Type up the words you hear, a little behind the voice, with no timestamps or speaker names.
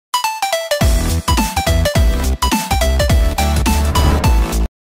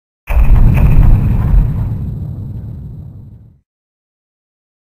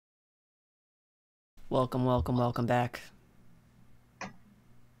Welcome, welcome, welcome back.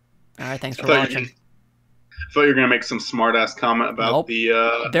 Alright, thanks I for thought watching. you were gonna make some smart ass comment about Nope.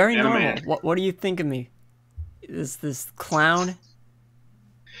 the Very anime. normal. What do you think of me? Is this clown?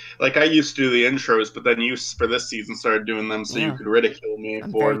 Like I used to do the intros, but then you for this season started doing them so you Yeah, could ridicule me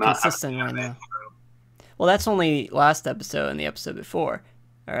I'm for very not having consistent right an now. intro. Well, that's only last episode and the episode before.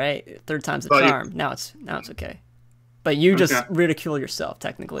 Alright? Third time's a But you, charm. Now it's okay. But you okay. just ridicule yourself,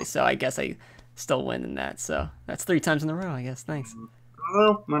 technically, so I guess I still win in that, so that's 3 times in a row, I guess. Thanks. I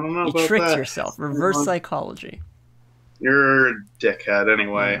don't know You about tricked that. yourself. Reverse psychology. You're a dickhead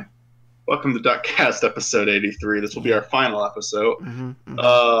anyway. Yeah. Welcome to DuckCast episode 83. This will be Yeah. our final episode. Mm-hmm, mm-hmm.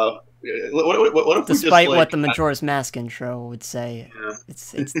 What if we just Despite like what the Majora's Mask intro would say, yeah.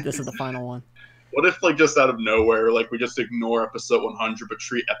 it's this is the final one. What if like just out of nowhere like we just ignore episode 100 but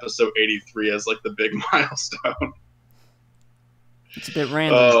treat episode 83 as like the big milestone? It's a bit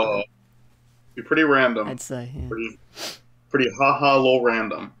random. Oh, be pretty random. I'd say, yeah. Pretty haha lol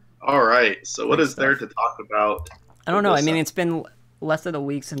random. All right. So what Great is there stuff. to talk about? I don't know. I this mean, it's been less than a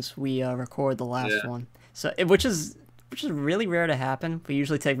week since we recorded the last one, so which is really rare to happen. We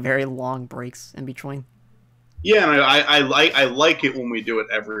usually take very long breaks in between. Yeah, and I like it when we do it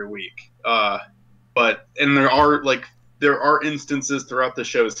every week. But there are instances throughout the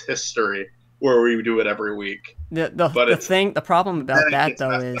show's history where we do it every week. The problem about then it that gets though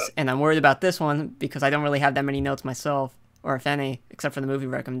messed is, up. and I'm worried about this one because I don't really have that many notes myself, or if any, except for the movie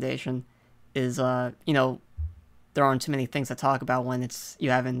recommendation, is you know, there aren't too many things to talk about when you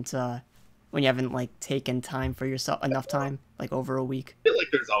haven't like taken time for yourself, enough time, like over a week. I feel like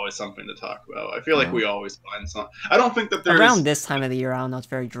there's always something to talk about. I feel like Yeah. we always find something. I don't think that there's Around this time of the year, I don't know, it's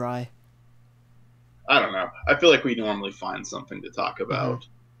very dry. I don't know. I feel like we normally find something to talk about.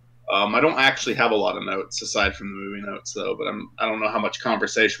 I don't actually have a lot of notes aside from the movie notes, though. But I don't know how much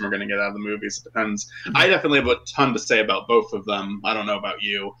conversation we're going to get out of the movies. It depends. I definitely have a ton to say about both of them. I don't know about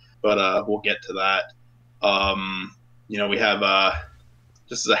you, but we'll get to that. We have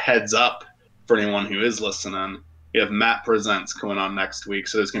just as a heads up for anyone who is listening. We have Matt Presents going on next week,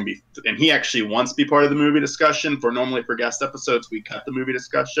 so there's going to be, and he actually wants to be part of the movie discussion. Normally for guest episodes, we cut the movie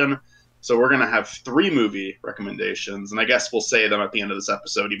discussion. So we're going to have 3 movie recommendations, and I guess we'll say them at the end of this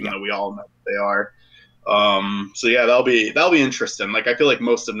episode, even though we all know what they are. So yeah, that'll be interesting. Like I feel like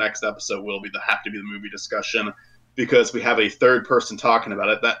most of next episode will have to be the movie discussion because we have a third person talking about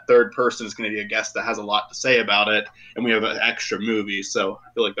it. That third person is going to be a guest that has a lot to say about it, and we have an extra movie. So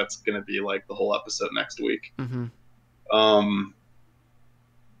I feel like that's going to be like the whole episode next week.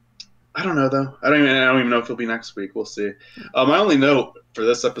 I don't know though. I don't even know if it'll be next week. We'll see. My only note for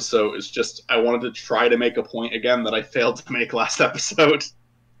this episode is just I wanted to try to make a point again that I failed to make last episode.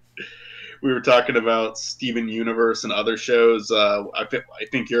 We were talking about Steven Universe and other shows. I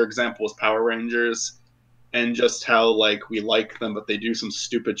think your example was Power Rangers, and just how like we like them, but they do some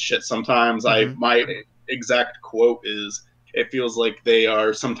stupid shit sometimes. My exact quote is, "It feels like they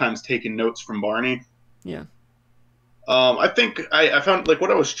are sometimes taking notes from Barney." Yeah. I think I found like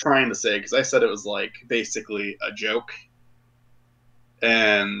what I was trying to say because I said it was like basically a joke,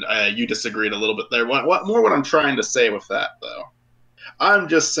 and you disagreed a little bit there. What I'm trying to say with that though? I'm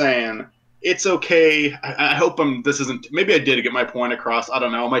just saying it's okay. I hope this isn't. Maybe I did get my point across. I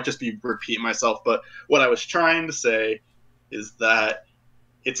don't know. I might just be repeating myself. But what I was trying to say is that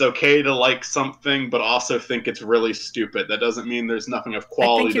it's okay to like something, but also think it's really stupid. That doesn't mean there's nothing of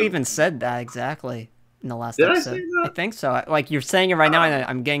quality. I think you even said that exactly in the last Did episode. I say that? I think so. Like you're saying it right now, and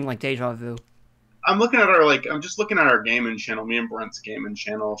I'm getting like deja vu. I'm just looking at our gaming channel, me and Brent's gaming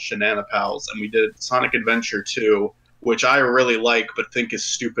channel, Shanana Pals, and we did Sonic Adventure 2, which I really like, but think is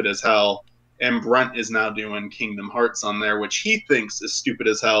stupid as hell. And Brent is now doing Kingdom Hearts on there, which he thinks is stupid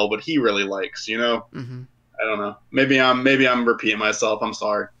as hell, but he really likes, you know? I don't know. Maybe I'm repeating myself. I'm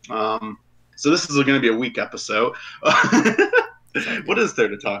sorry. So this is going to be a weak episode. What is there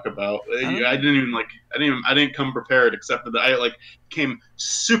to talk about? I didn't come prepared, except that I like came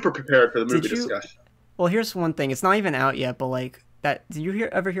super prepared for the movie discussion. Well, here's one thing. It's not even out yet, but like that. Did you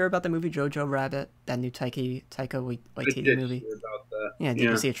ever hear about the movie Jojo Rabbit? That new Taika Waititi movie. Hear about that. Yeah. Did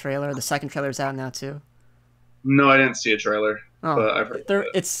you see a trailer? The second trailer's out now too. No, I didn't see a trailer. Oh, but I've heard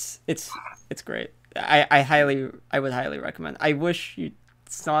it's great. I would highly recommend. I wish you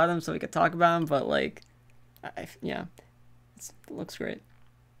saw them so we could talk about them, but like, yeah. It looks great.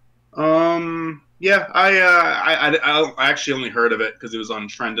 Yeah, I actually only heard of it because it was on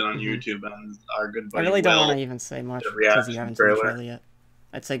trending on YouTube, and our good buddy I really don't Will want to even say much did a because you reaction haven't seen the trailer. trailer yet.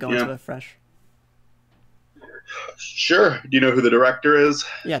 I'd say go into it fresh. Sure. Do you know who the director is?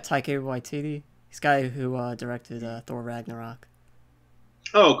 Yeah, Taika Waititi. He's the guy who directed Thor Ragnarok.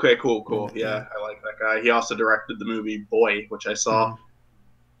 Oh, okay, cool. Yeah, I like like that guy. He also directed the movie Boy, which I saw.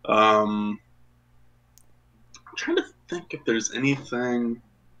 I'm trying to think if there's anything.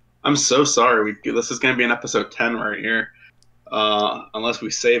 I'm so sorry. This is going to be an episode 10 right here, unless we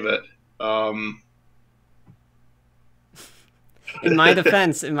save it. In my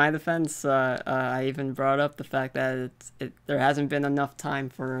defense, I even brought up the fact that there hasn't been enough time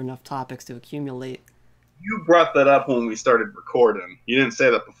for enough topics to accumulate. You brought that up when we started recording. You didn't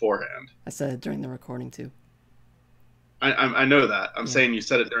say that beforehand. I said it during the recording too. I know that. I'm saying you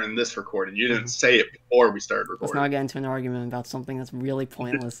said it during this recording. You didn't say it before we started recording. Let's not get into an argument about something that's really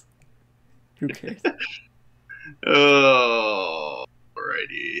pointless. Who cares? Oh,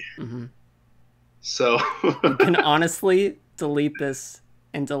 alrighty. So you can honestly delete this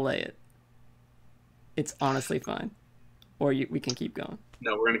and delay it. It's honestly fine. Or we can keep going.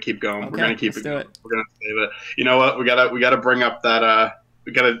 No, we're gonna keep going. Okay, we're gonna keep let's it going. do it. We're gonna save it. You know what? We gotta bring up that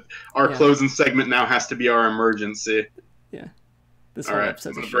our closing segment now has to be our emergency. Yeah. This All whole right,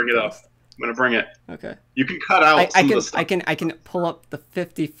 episode's I'm gonna bring it up. I'm gonna bring it. Okay. You can cut out some of the stuff. I can pull up the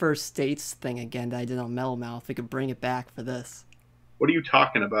 51st States thing again that I did on Metal Mouth. We could bring it back for this. What are you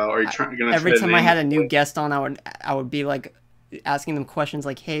talking about? Are you trying? Gonna every time I had a new guest on, I would be like asking them questions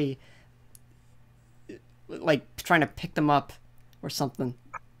like, "Hey," like trying to pick them up or something,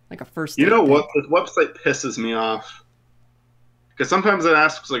 like a first. You know what? This website pisses me off because sometimes it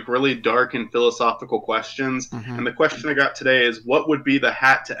asks like really dark and philosophical questions. And the question I got today is, "What would be the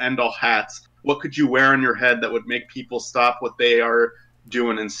hat to end all hats? What could you wear on your head that would make people stop what they are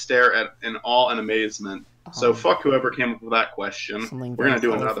doing and stare at in awe and amazement?" So fuck whoever came up with that question. We're gonna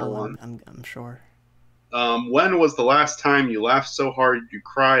do another one. I'm sure. When was the last time you laughed so hard you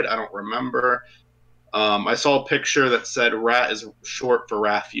cried? I don't remember. I saw a picture that said "rat" is short for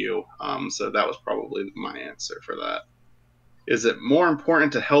Rafu, so that was probably my answer for that. Is it more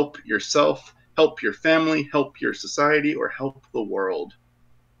important to help yourself, help your family, help your society, or help the world?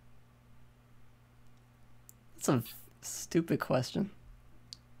 That's a stupid question.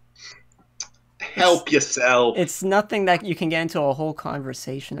 Help yourself. It's nothing that you can get into a whole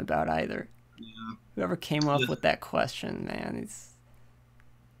conversation about either. Yeah. Whoever came up with that question, man, it's...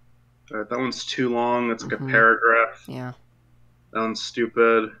 That one's too long. That's like a paragraph. Yeah. That one's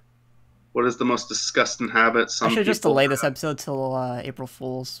stupid. What is the most disgusting habit I should just delay this episode till April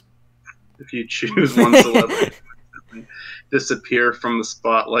Fool's. If you choose one celebrity to disappear from the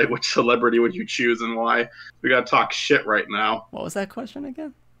spotlight, which celebrity would you choose and why? We gotta talk shit right now. What was that question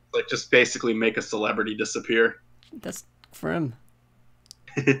again? Like, just basically make a celebrity disappear. That's grim.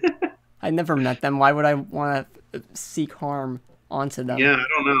 I never met them. Why would I want to seek harm onto them? Yeah,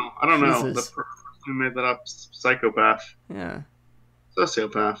 I don't know. The Jesus. person who made that up, psychopath. Yeah.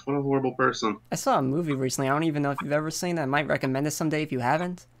 Sociopath. What a horrible person. I saw a movie recently. I don't even know if you've ever seen it. I might recommend it someday if you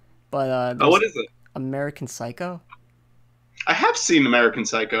haven't. But what is it? American Psycho. I have seen American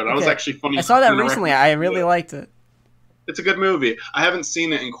Psycho, and I was actually funny. I saw that recently. I really liked it. It's a good movie. I haven't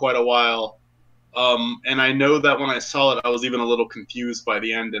seen it in quite a while. And I know that when I saw it, I was even a little confused by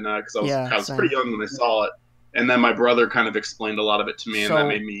the end, and because I was pretty young when I saw it. And then my brother kind of explained a lot of it to me, and that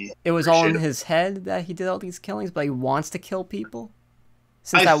made me... It was all in his head that he did all these killings, but he wants to kill people?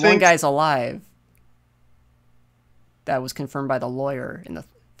 Since that one guy's alive, that was confirmed by the lawyer in the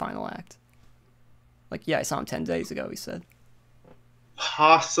final act. Like, yeah, I saw him 10 days ago, he said.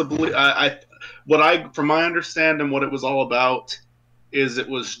 Possibly. From my understanding, what it was all about is it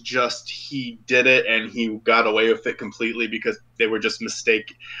was just he did it and he got away with it completely because they were just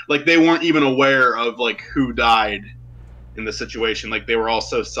mistaken. Like, they weren't even aware of, like, who died in the situation. Like, they were all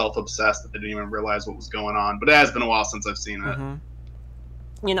so self-obsessed that they didn't even realize what was going on. But it has been a while since I've seen it.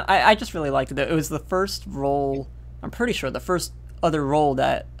 You know, I just really liked it. It was the first role, I'm pretty sure, the first other role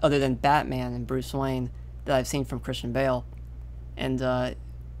that, other than Batman and Bruce Wayne, that I've seen from Christian Bale. And, yeah,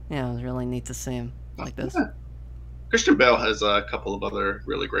 it was really neat to see him like this. Yeah. Christian Bale has a couple of other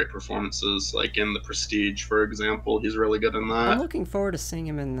really great performances, like in The Prestige, for example. He's really good in that. I'm looking forward to seeing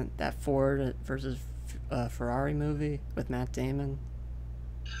him in that Ford versus Ferrari movie with Matt Damon.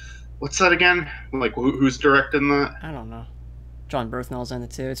 What's that again? Like, who's directing that? I don't know. John Berthnell's in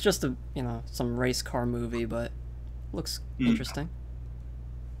it too. It's just some race car movie, but looks interesting.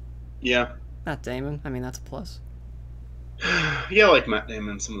 Yeah. Matt Damon. I mean, that's a plus. Yeah, I like Matt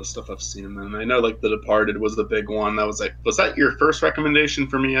Damon, some of the stuff I've seen him in. I know, like, The Departed was the big one. That was that your first recommendation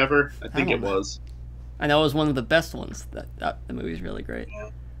for me ever? I think it was. I know it was one of the best ones. The movie's really great. Yeah.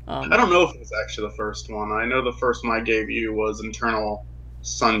 I don't know if it was actually the first one. I know the first one I gave you was Eternal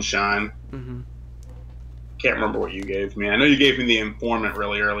Sunshine. Can't remember what you gave me. I know you gave me The Informant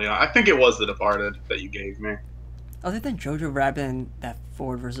really early on. I think it was The Departed that you gave me. Other than Jojo Rabbit and that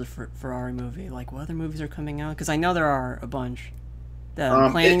Ford versus Ferrari movie, like, what other movies are coming out? Because I know there are a bunch that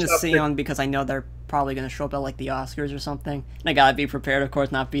I'm planning to see on, because I know they're probably going to show up at, like, the Oscars or something. And I gotta be prepared, of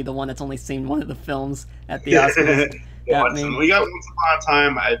course, not be the one that's only seen one of the films at the Oscars. We got Once Upon a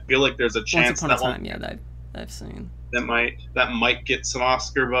Time. I feel like there's a chance Once Upon a Time, yeah, that I've seen. That might get some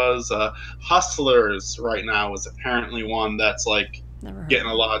Oscar buzz. Hustlers right now is apparently one that's like getting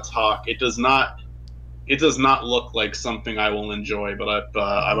a lot of talk. It does not look like something I will enjoy, but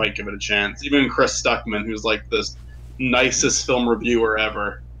I might give it a chance. Even Chris Stuckman, who's like the nicest film reviewer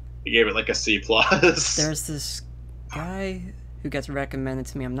ever, he gave it like a C+. There's this guy who gets recommended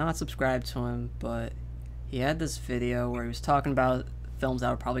to me. I'm not subscribed to him, but he had this video where he was talking about films that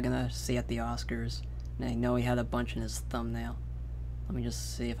we're probably gonna see at the Oscars. And I know he had a bunch in his thumbnail. Let me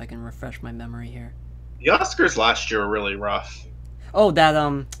just see if I can refresh my memory here. The Oscars last year were really rough. Oh,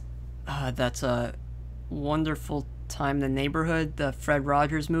 that's a Wonderful Time in the Neighborhood, the Fred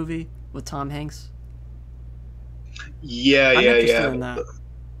Rogers movie with Tom Hanks. Yeah. In that.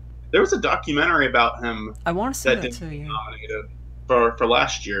 There was a documentary about him. I want to see that too. Yeah. Nominated for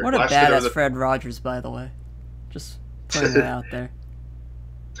last year. What a badass Fred Rogers, by the way. Just putting that out there.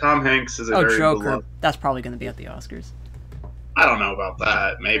 Tom Hanks is a very Joker. beloved. That's probably going to be at the Oscars. I don't know about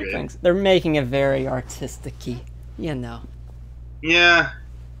that. Maybe. They're making it very artistic-y. You know. Yeah.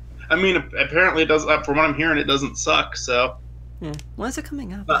 I mean, apparently it does. From what I'm hearing, it doesn't suck. So. Yeah. When is it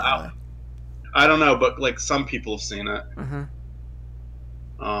coming out? I don't know, but like some people have seen it. Uh-huh.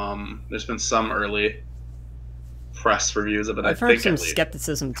 There's been some early press reviews of it. I've heard some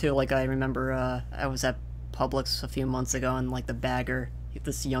skepticism too. Like I remember, I was at Publix a few months ago, and like the bagger,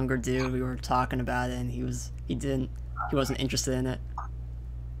 this younger dude, we were talking about it, and he wasn't interested in it,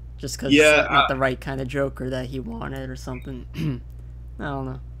 just because it's not the right kind of Joker that he wanted or something. I don't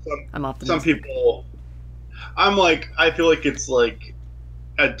know. I'm optimistic. Some people, I feel like it's like,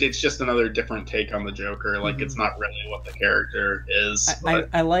 it's just another different take on the Joker. Like it's not really what the character is.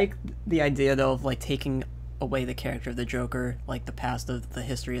 I like the idea though of like taking away the character of the Joker, like the past of the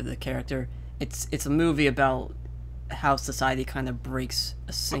history of the character. It's a movie about how society kind of breaks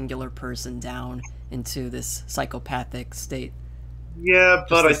a singular person down into this psychopathic state. Yeah,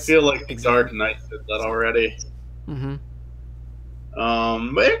 but I feel like the Dark Knight did that already. Mm-hmm.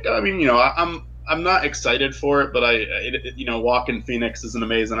 But I mean, you know, I'm not excited for it, but you know, Joaquin Phoenix is an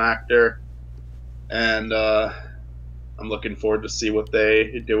amazing actor, and I'm looking forward to see what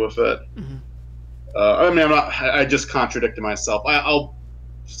they do with it. Mm-hmm. I mean, I just contradicted myself. I'll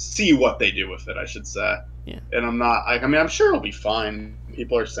see what they do with it, I should say. Yeah. And I'm sure it'll be fine.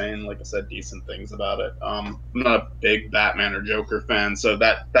 People are saying, like I said, decent things about it. I'm not a big Batman or Joker fan, so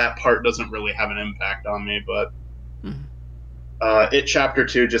that part doesn't really have an impact on me. But It Chapter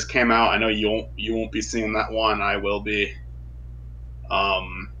 2 just came out. I know you won't be seeing that one. I will be.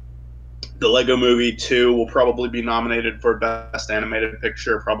 The Lego Movie 2 will probably be nominated for Best Animated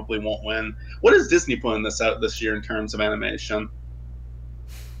Picture. Probably won't win. What is Disney putting this out this year in terms of animation?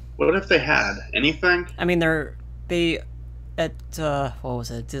 What if they had anything? I mean, they at what was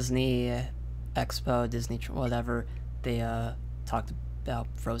it, Disney Expo, Disney whatever, they talked about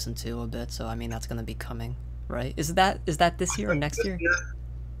Frozen 2 a bit, so I mean that's gonna be coming, right? Is that this year or next year?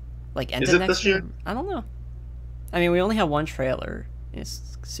 Like end of next year? I don't know. I mean, we only have one trailer. I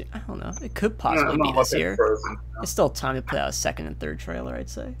don't know. It could possibly be this year. Frozen, It's still time to put out a second and third trailer, I'd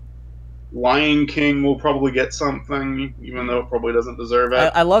say. Lion King will probably get something, even though it probably doesn't deserve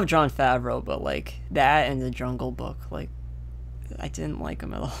it. I love Jon Favreau, but like that and the Jungle Book, like I didn't like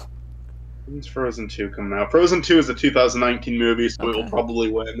him at all. When's Frozen 2 coming out? Frozen 2 is a 2019 movie, so it will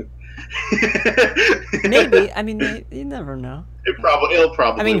probably win. Maybe. I mean, you never know. It'll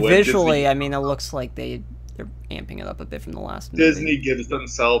probably. I mean, win. visually, Disney, I mean, it looks like they're amping it up a bit from the last movie. Disney gives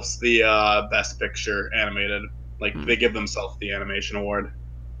themselves the Best Picture animated. Like they give themselves the animation award.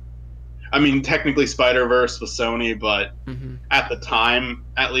 I mean, technically Spider-Verse was Sony, but at the time,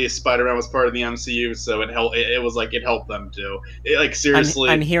 at least Spider-Man was part of the MCU, so it was like it helped them too. Seriously,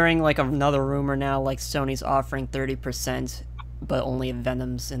 I'm hearing like another rumor now, like Sony's offering 30%, but only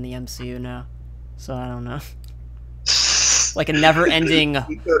Venom's in the MCU now. So I don't know. Like a never-ending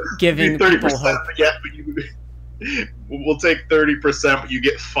giving 30%, people hope. Yeah, we'll take 30%, but you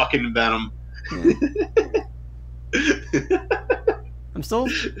get fucking Venom. Yeah. I'm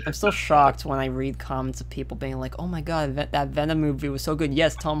still shocked when I read comments of people being like, "Oh my god, that Venom movie was so good."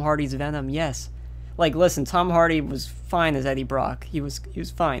 Yes, Tom Hardy's Venom. Yes, like listen, Tom Hardy was fine as Eddie Brock. He was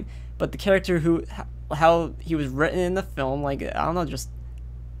fine, but the character how he was written in the film, like I don't know, just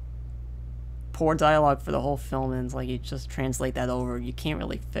poor dialogue for the whole film, and it's like you just translate that over. You can't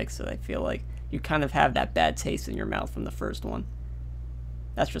really fix it. I feel like you kind of have that bad taste in your mouth from the first one.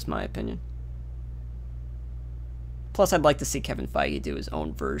 That's just my opinion. Plus, I'd like to see Kevin Feige do his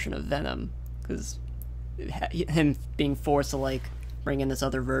own version of Venom, because him being forced to like bring in this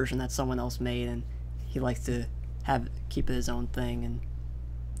other version that someone else made, and he likes to keep it his own thing. And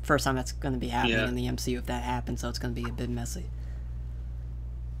first time that's going to be happening in the MCU if that happens, so it's going to be a bit messy.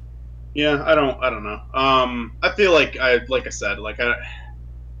 Yeah, I don't know. I feel like I said, like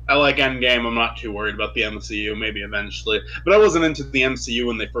I like Endgame. I'm not too worried about the MCU. Maybe eventually, but I wasn't into the MCU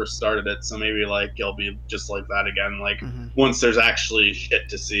when they first started it, so maybe like it'll be just like that again. Like once there's actually shit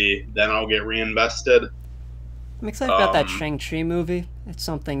to see, then I'll get reinvested. I'm excited about that Shang-Chi movie. It's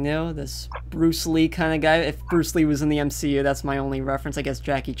something new. This Bruce Lee kind of guy. If Bruce Lee was in the MCU, that's my only reference. I guess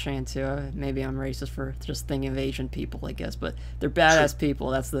Jackie Chan too. Maybe I'm racist for just thinking of Asian people, I guess, but they're badass people.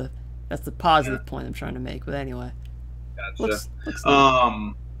 That's the positive point I'm trying to make. But anyway, gotcha. Looks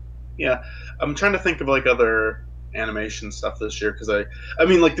yeah, I'm trying to think of like other animation stuff this year, because I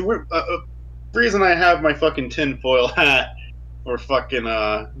mean like the reason I have my fucking tinfoil hat for fucking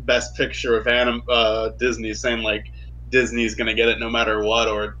best picture of Disney, saying like Disney's gonna get it no matter what,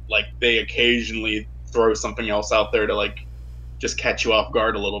 or like they occasionally throw something else out there to like just catch you off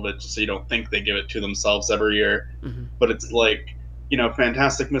guard a little bit, just so you don't think they give it to themselves every year. But it's like, you know,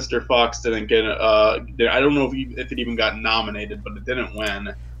 Fantastic Mr. Fox didn't get I don't know if it even got nominated, but it didn't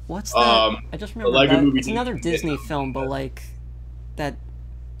win. What's that? I just remember that. It's another Disney film, but like that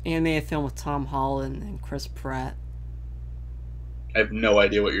animated film with Tom Holland and Chris Pratt. I have no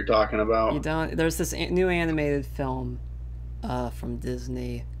idea what you're talking about. You don't? There's this new animated film from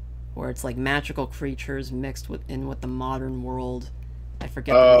Disney where it's like magical creatures mixed with the modern world. I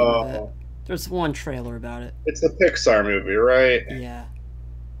forget the name of it. There's one trailer about it. It's a Pixar movie, right? Yeah.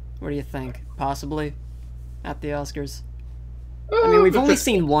 What do you think? Possibly at the Oscars? I mean, we've only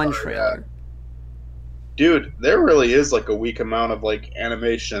seen one trailer. Dude, there really is like a weak amount of like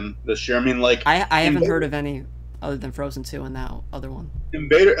animation this year. I mean, like I haven't heard of any other than Frozen 2 and that other one.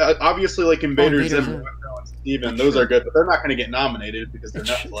 Obviously, like Invader Zim, and Steven, those are good, but they're not going to get nominated because they're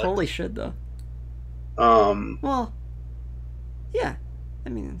Netflix. Totally should though. Well, yeah. I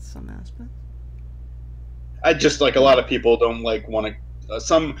mean, in some aspects. I just like a lot of people don't like want to.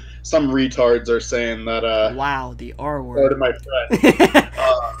 Some retards are saying that. Wow, the R word. Part of my friend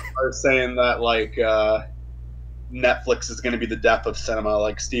are saying that like Netflix is going to be the death of cinema,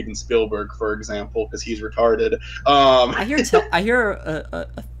 like Steven Spielberg, for example, because he's retarded. I hear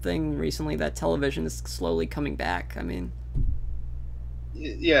a thing recently that television is slowly coming back. I mean,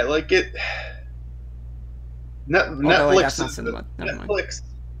 yeah, like it. Netflix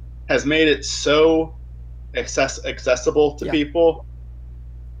has made it so accessible to people.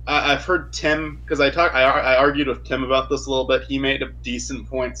 I've heard Tim, because I argued with Tim about this a little bit. He made a decent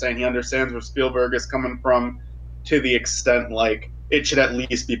point saying he understands where Spielberg is coming from, to the extent like it should at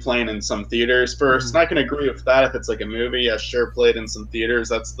least be playing in some theaters first. And I can agree with that. If it's like a movie, yeah, sure, played in some theaters.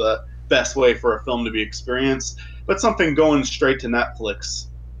 That's the best way for a film to be experienced. But something going straight to Netflix.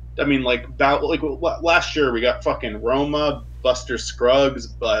 I mean, like last year we got fucking Roma, Buster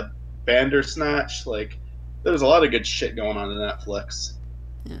Scruggs, Bandersnatch. Like there was a lot of good shit going on in Netflix.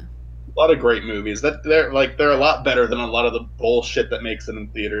 Yeah. A lot of great movies that they're a lot better than a lot of the bullshit that makes it in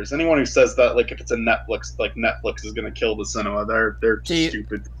theaters. Anyone who says that, like, if it's a Netflix, like Netflix is going to kill the cinema, they're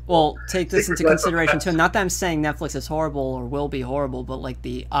stupid. Well, take this into consideration too. Not that I'm saying Netflix is horrible or will be horrible, but like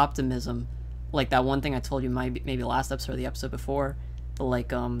the optimism, like that one thing I told you maybe last episode or the episode before, like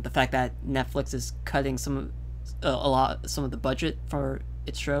the fact that Netflix is cutting some of the budget for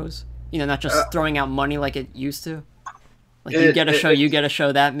its shows. You know, not just throwing out money like it used to. Like you get a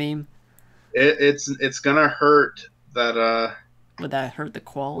show, that meme. It's gonna hurt that. Would that hurt the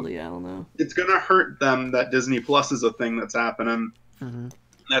quality? I don't know. It's gonna hurt them that Disney Plus is a thing that's happening.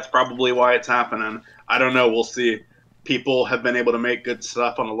 That's probably why it's happening. I don't know. We'll see. People have been able to make good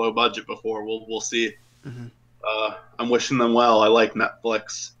stuff on a low budget before. We'll see. I'm wishing them well. I like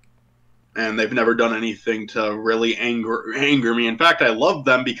Netflix, and they've never done anything to really anger me. In fact, I love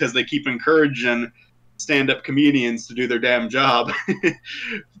them because they keep encouraging stand-up comedians to do their damn job.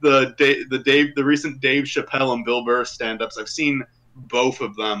 The recent Dave Chappelle and Bill Burr stand-ups, I've seen both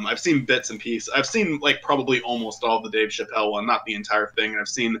of them. I've seen bits and pieces. I've seen like probably almost all the Dave Chappelle one, not the entire thing, and I've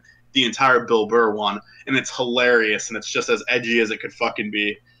seen the entire Bill Burr one, and it's hilarious, and it's just as edgy as it could fucking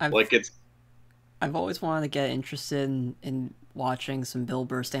be. I've always wanted to get interested in watching some Bill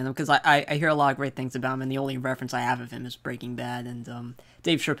Burr stand-up, because I hear a lot of great things about him, and the only reference I have of him is Breaking Bad, and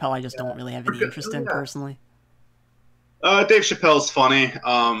Dave Chappelle I just don't really have any interest in personally. Dave Chappelle's funny.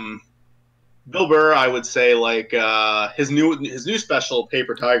 Bill Burr, I would say like his new special,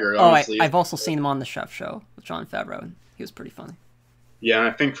 Paper Tiger. Oh, Honestly, I've also seen him on the Chef Show with Jon Favreau, and he was pretty funny. yeah, and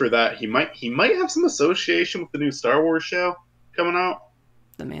I think for that he might have some association with the new Star Wars show coming out.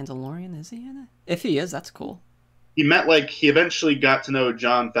 The Mandalorian, is he in it? If he is, that's cool. He eventually got to know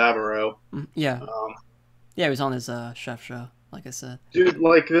Jon Favreau. Yeah, yeah, he was on his Chef Show, like I said. Dude,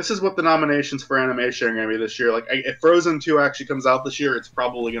 like this is what the nominations for animation are going to be this year. Like, if Frozen 2 actually comes out this year, it's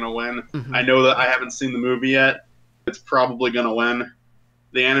probably going to win. I know that I haven't seen the movie yet. It's probably going to win.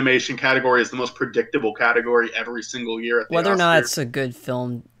 The animation category is the most predictable category every single year at the Whether or not Oscars. it's a good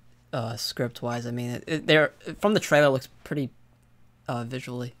film, script-wise, I mean, they're from the trailer it looks pretty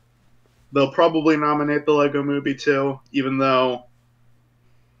visually. They'll probably nominate the Lego Movie too, even though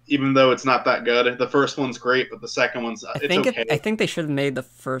it's not that good. The first one's great, but the second one's okay. I think they should have made the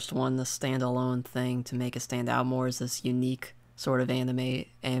first one the standalone thing to make it stand out more as this unique sort of animated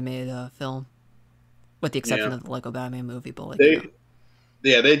film, with the exception of the Lego Batman movie. But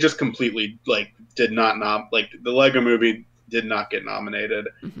they just completely did not the Lego Movie did not get nominated.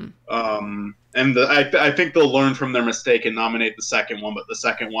 And I think they'll learn from their mistake and nominate the second one, but the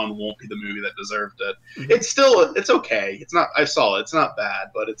second one won't be the movie that deserved it. It's okay. It's not. I saw it. It's not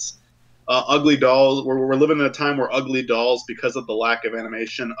bad, but it's Ugly Dolls. We're living in a time where Ugly Dolls, because of the lack of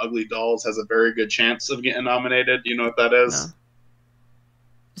animation, Ugly Dolls has a very good chance of getting nominated. Do you know what that is? No.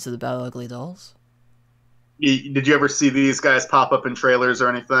 Is it about Ugly Dolls? Did you ever see these guys pop up in trailers or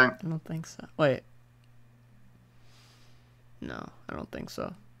anything? I don't think so. Wait. No, I don't think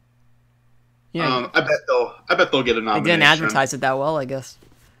so. Yeah, I bet they'll get a nomination. They didn't advertise it that well, I guess.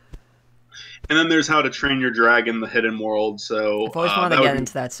 And then there's How to Train Your Dragon: The Hidden World. So I've always wanted to get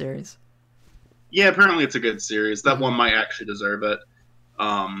into that series. Yeah, apparently it's a good series. That one might actually deserve it.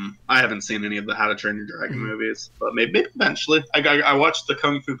 I haven't seen any of the How to Train Your Dragon movies, but maybe eventually. I watched the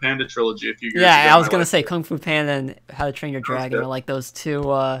Kung Fu Panda trilogy a few years ago. Yeah, I was gonna say Kung Fu Panda and How to Train Your Dragon are like those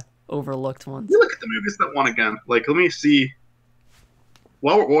two overlooked ones. You look at the movies that won again. Like, let me see.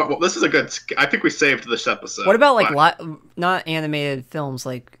 Well, this is a good. I think we saved this episode. What about not animated films,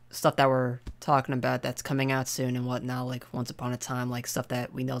 like stuff that we're talking about that's coming out soon and whatnot, like Once Upon a Time, like stuff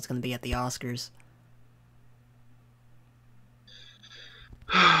that we know is going to be at the Oscars?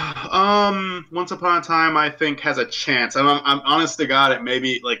 Once Upon a Time, I think has a chance. I'm honest to God, it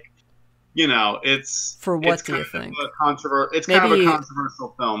maybe it's for what do you think? It's kind of a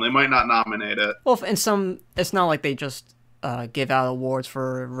controversial film. They might not nominate it. Well, it's not like they just give out awards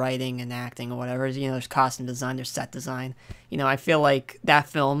for writing and acting or whatever. There's costume design, there's set design. I feel like that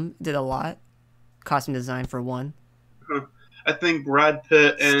film did a lot. Costume design for one. I think Brad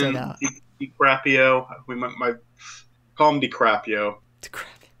Pitt and DiCaprio. We might call him DiCaprio.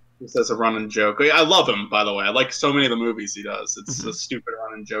 This is a running joke. I love him, by the way. I like so many of the movies he does. It's a stupid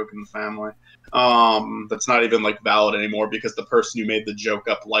running joke in the family. That's not even valid anymore because the person who made the joke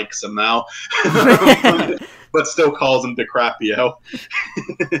up likes him now, but still calls him DiCaprio.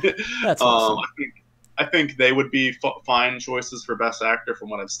 That's awesome. I think they would be fine choices for Best Actor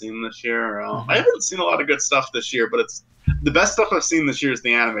from what I've seen this year. I haven't seen a lot of good stuff this year, but it's the best stuff I've seen this year is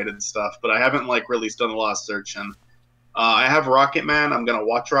the animated stuff. But I haven't really done a lot of searching. I have Rocket Man. I'm gonna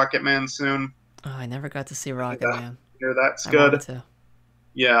watch Rocket Man soon. Oh, I never got to see Rocket Man. That's good.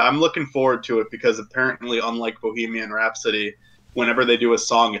 Yeah, I'm looking forward to it because apparently, unlike Bohemian Rhapsody, whenever they do a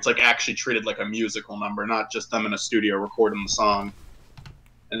song, it's actually treated like a musical number, not just them in a studio recording the song.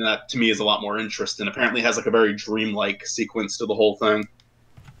 And that to me is a lot more interesting. Apparently, has a very dreamlike sequence to the whole thing.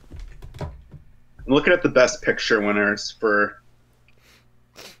 I'm looking at the Best Picture winners for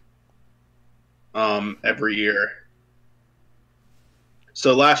every year.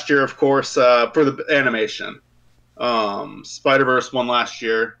 So last year, of course, for the animation, Spider-Verse won last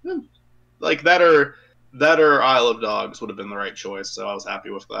year. That or Isle of Dogs would have been the right choice, so I was happy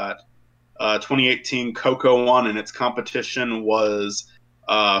with that. 2018, Coco won, and its competition was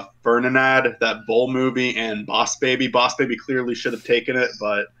Ferdinand, that Bull movie, and Boss Baby. Boss Baby clearly should have taken it,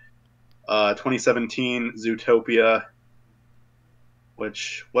 but 2017, Zootopia.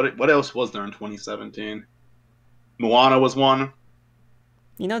 What else was there in 2017? Moana was one.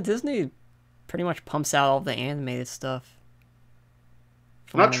 Disney pretty much pumps out all the animated stuff.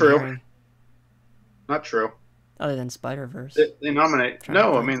 Not true. Not true. Other than Spider-Verse. They nominate.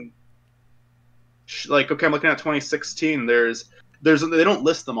 No, I mean, okay, I'm looking at 2016. They don't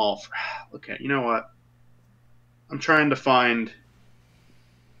list them all. Okay, you know what? I'm trying to find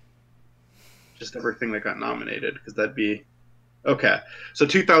just everything that got nominated because that'd be okay. So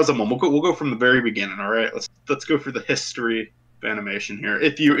 2001. We'll go from the very beginning. All right. Let's go through the history animation here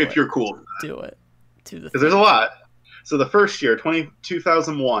if you're cool with that. Do it. Because there's a lot. So the first year,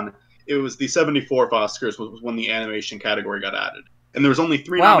 2001, it was the 74th Oscars was when the animation category got added, and there was only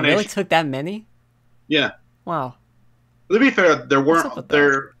 3 Wow, nominations. really took that many? Yeah. Wow. To be fair, there What's up weren't with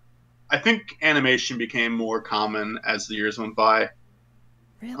there. I think animation became more common as the years went by.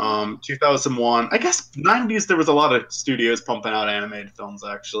 Really? 2001. I guess 90s there was a lot of studios pumping out animated films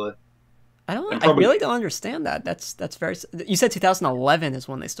actually. And I probably really don't understand that. That's very. You said 2011 is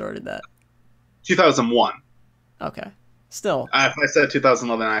when they started that. 2001. Okay. Still. I said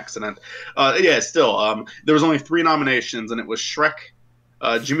 2011 accident. Yeah, still. There was only 3 nominations, and it was Shrek,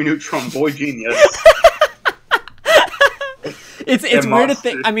 Jimmy Neutron, Boy Genius. It's weird to Monsters.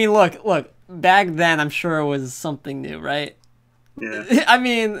 think. I mean, look. Back then, I'm sure it was something new, right? Yeah. I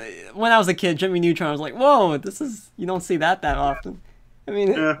mean, when I was a kid, Jimmy Neutron was like, "Whoa, you don't see that often." I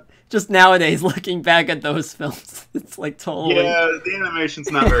mean, Yeah. just nowadays, looking back at those films, it's like totally. Yeah, the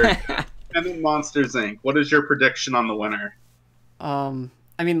animation's not very good. And then Monsters Inc. What is your prediction on the winner?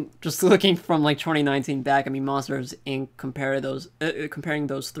 I mean, just looking from like 2019 back, I mean, Monsters Inc. comparing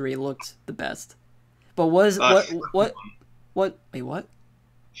those 3 looked the best. But was what? Wait, what?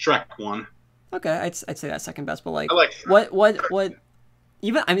 Shrek won. Okay, I'd say that's second best. But like, I like Shrek. what?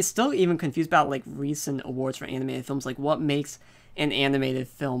 Even I'm still even confused about like recent awards for animated films. Like, what makes an animated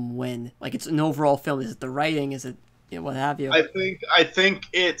film win? Like, it's an overall film. Is it the writing? Is it what have you? I think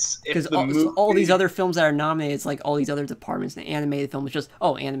it's Because movie... all these other films that are nominated, it's like all these other departments. The animated film is just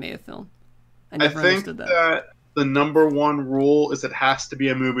animated film. I never understood that. The number 1 rule is it has to be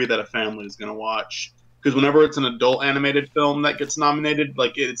a movie that a family is going to watch. Because whenever it's an adult animated film that gets nominated,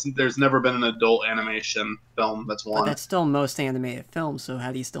 like there's never been an adult animation film that's won. But that's still most animated films. So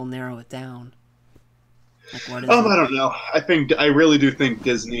how do you still narrow it down? Like, what is I don't know. I really do think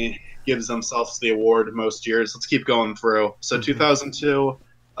Disney gives themselves the award most years. Let's keep going through. So 2002,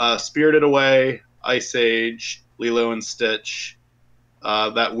 Spirited Away, Ice Age, Lilo and Stitch,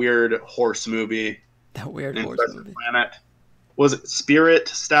 that weird horse movie. That weird horse movie. Planet. Was it Spirit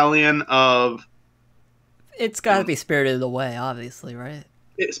Stallion of... It's got to be Spirited Away, obviously, right?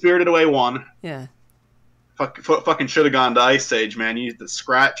 Spirited Away won. Yeah. Fucking should have gone to Ice Age, man. You used the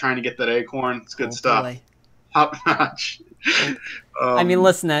scrat trying to get that acorn. It's good stuff. Boy. Top notch. I mean,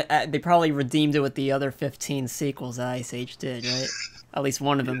 listen, they probably redeemed it with the other 15 sequels that Ice Age did, right? At least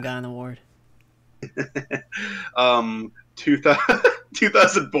one of them got an award.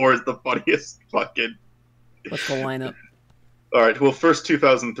 2004 is the funniest fucking... What's the lineup? All right, well, first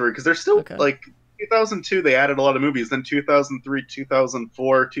 2003, because they're still, Okay. like, 2002, they added a lot of movies. Then 2003,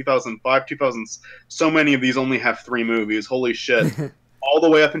 2004, 2005, 2000... So many of these only have 3 movies. Holy shit. All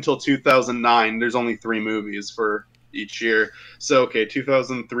the way up until 2009, there's only 3 movies for each year. So, okay,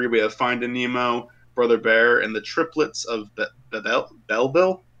 2003, we have Finding Nemo, Brother Bear, and the Triplets of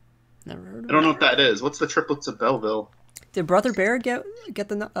Belleville? Never heard of I don't know what that is. What's the Triplets of Belleville? Did Brother Bear get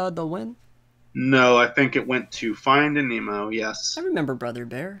the win? No, I think it went to Finding Nemo, yes. I remember Brother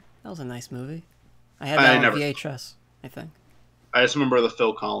Bear. That was a nice movie. I had that on VHS, I think. I just remember the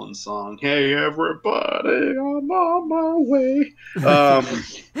Phil Collins song. Hey, everybody, I'm on my way.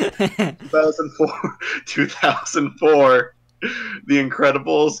 2004, The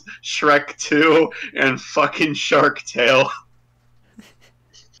Incredibles, Shrek 2, and fucking Shark Tale.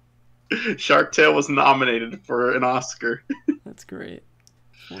 Shark Tale was nominated for an Oscar. That's great.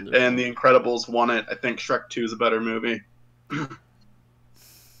 Wonderful. And The Incredibles won it. I think Shrek 2 is a better movie. But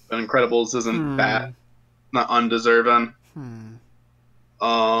Incredibles isn't bad. Not undeserving.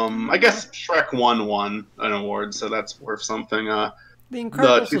 I guess Shrek 1 won an award, so that's worth something. The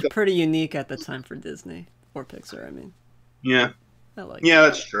Incredibles was pretty unique at the time for Disney. Or Pixar, I mean. Yeah. I like Yeah,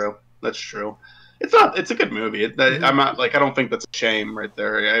 that's true. That's true. It's a good movie. I'm not, like, I don't think that's a shame right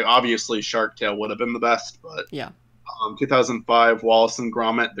there. Obviously, Shark Tale would have been the best, but... Yeah. 2005, Wallace and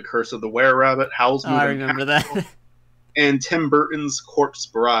Gromit, The Curse of the Were-Rabbit, Howl's Moving I remember that. and Tim Burton's Corpse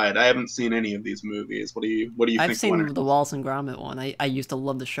Bride. I haven't seen any of these movies. What do you think? I've seen the Wallace and Gromit one. I used to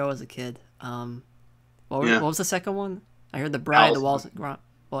love the show as a kid. What was the second one? I heard The Bride, the Wallace and Gromit.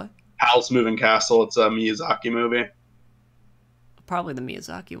 What? Howl's Moving Castle. It's a Miyazaki movie. Probably the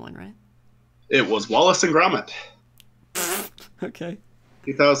Miyazaki one, right? It was Wallace and Gromit. Okay.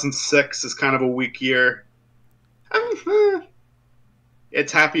 2006 is kind of a weak year.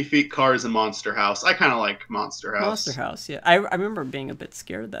 It's Happy Feet, Cars, and Monster House. I kind of like Monster House. Monster House, yeah. I remember being a bit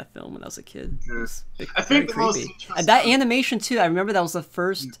scared of that film when I was a kid. It was I think the creepy. And that animation too. I remember that was the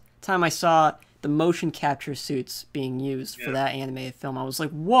first time I saw the motion capture suits being used for that animated film. I was like,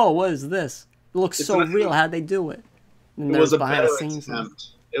 "Whoa, what is this? It looks so real. How'd they do it?" And it was a behind better the scenes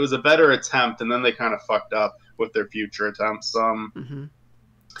attempt. It was a better attempt, and then they kind of fucked up with their future attempts.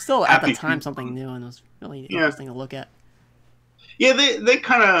 Still, at the Happy time, Feet. something new, and it was really interesting to look at. Yeah, they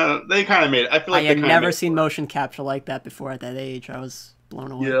kind of made it. I feel I like they had kind of never made seen it. motion capture like that before at that age. I was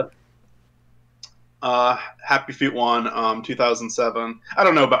blown away. Yeah. Happy Feet 1, 2007. I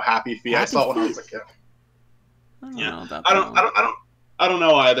don't know about Happy Feet. I Happy saw it when I Feet? was a kid. I don't Yeah. know about I that don't I one. don't I don't I don't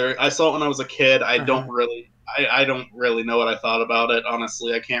know either. I saw it when I was a kid. Uh-huh. I don't really know what I thought about it,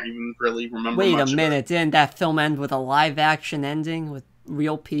 honestly. I can't even really remember Wait a much of it. minute, didn't that film end with a live action ending with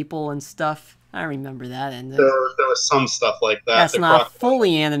real people and stuff? I remember that ending. There was some stuff like that. That's not a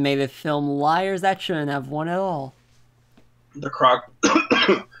fully animated film. Liars, that shouldn't have won at all. The croc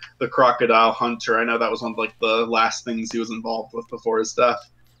the crocodile hunter. I know that was one of like the last things he was involved with before his death.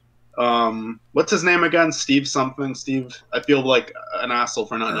 What's his name again? Steve something. Steve. I feel like an asshole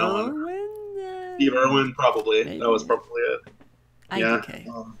for not knowing. Steve Irwin? Irwin, probably. That was Maybe. probably it. Yeah.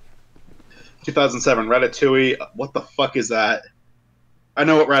 IDK. 2007, Ratatouille. What the fuck is that? I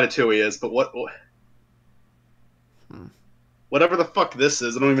know what Ratatouille is, but whatever the fuck this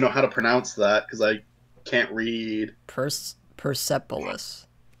is, I don't even know how to pronounce that because I can't read. Persepolis,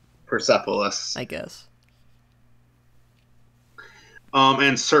 Persepolis. I guess.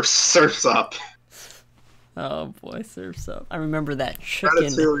 And Surf's Up. Oh boy, Surf's Up. I remember that chicken.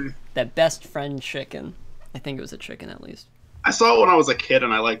 Ratatouille. That best friend chicken. I think it was a chicken at least. I saw it when I was a kid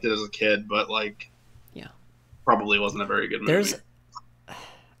and I liked it as a kid, but like, yeah, probably wasn't a very good movie.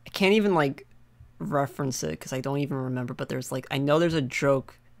 I can't even like reference it because I don't even remember. But there's like, I know there's a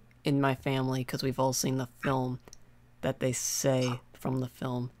joke in my family because we've all seen the film that they say from the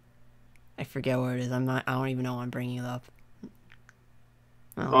film. I forget what it is. I don't even know why I'm bringing it up.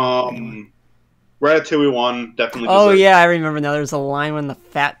 Anyway. Ratatouille 1 definitely. Oh yeah, I remember now. There's a line when the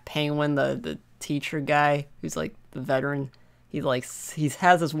fat penguin, the teacher guy who's like the veteran, he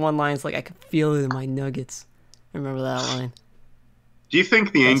has this one line. It's like I can feel it in my nuggets. I remember that line. Do you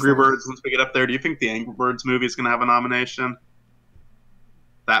think the Angry Birds? Once we get up there, do you think the Angry Birds movie is going to have a nomination?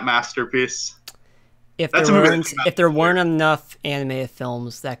 That masterpiece. If there weren't enough animated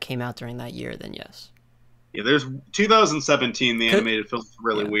films that came out during that year, then yes. Yeah, there's 2017. The animated films were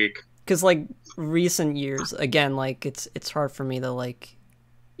really weak. Because like recent years, again, like it's hard for me to like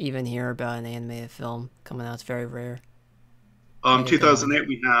even hear about an animated film coming out. It's very rare. 2008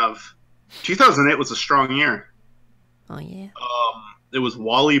 we have. 2008 was a strong year. Oh yeah. It was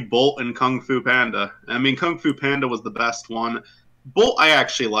Wally, Bolt, and Kung Fu Panda. I mean, Kung Fu Panda was the best one. Bolt I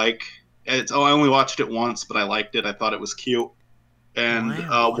actually like. I only watched it once, but I liked it. I thought it was cute. And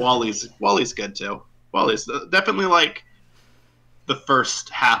Wally's good too. Wally's definitely like the first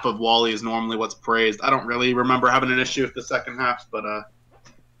half of Wally is normally what's praised. I don't really remember having an issue with the second half, but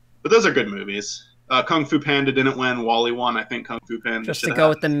those are good movies. Kung Fu Panda didn't win. Wally won. I think Kung Fu Panda. Just to go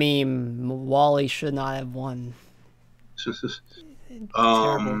with the meme, Wally should not have won.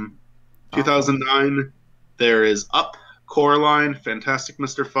 2009, there is Up, Coraline, Fantastic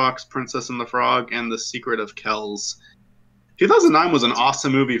Mr. Fox, Princess and the Frog, and The Secret of Kells. 2009 was an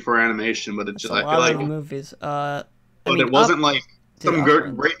awesome movie for animation, but it just I feel like movies. But it wasn't like some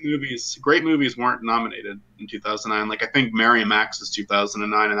great movies. Great movies weren't nominated in 2009. Like I think Mary and Max is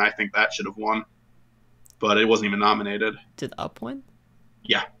 2009, and I think that should have won, but it wasn't even nominated. Did Up win?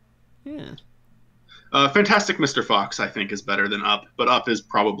 Yeah. Yeah. Fantastic Mr. Fox, I think, is better than Up, but Up is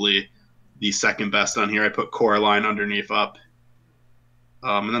probably the second best on here. I put Coraline underneath Up.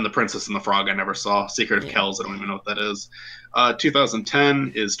 And then The Princess and the Frog I never saw. Secret of Kells, I don't even know what that is.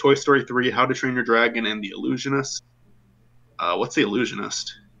 2010 is Toy Story 3, How to Train Your Dragon, and The Illusionist. What's The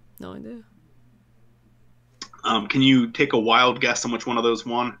Illusionist? No idea. Can you take a wild guess on which one of those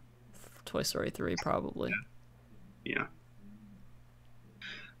won? Toy Story 3, probably. Yeah.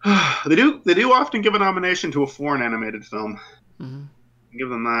 They do often give a nomination to a foreign animated film. Mm-hmm. Give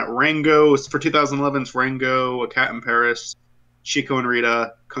them that. Rango for 2011's Rango, A Cat in Paris, Chico and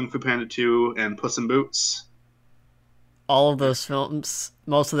Rita, Kung Fu Panda 2, and Puss in Boots. All of those films,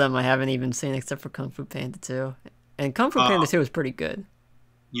 most of them I haven't even seen except for Kung Fu Panda 2. And Kung Fu Panda 2 is pretty good.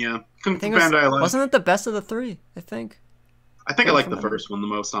 Yeah. Kung Fu Panda I like. Wasn't it the best of the three, I think? I think I like the first one the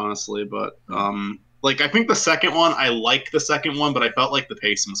most, honestly, but like I think the second one, I like the second one, but I felt like the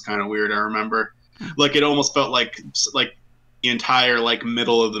pacing was kind of weird, I remember. Like it almost felt like the entire like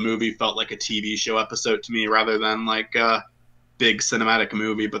middle of the movie felt like a TV show episode to me rather than like a big cinematic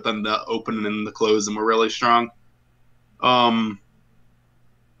movie, but then the opening and the closing were really strong. Rango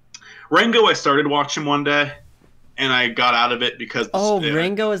I started watching one day and I got out of it because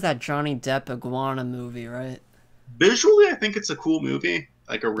Rango is that Johnny Depp iguana movie, right? Visually I think it's a cool movie,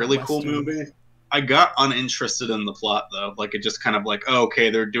 like a really cool movie. I got uninterested in the plot though. Like it just kind of like, oh, okay,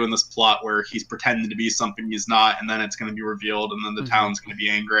 they're doing this plot where he's pretending to be something he's not, and then it's going to be revealed, and then the town's going to be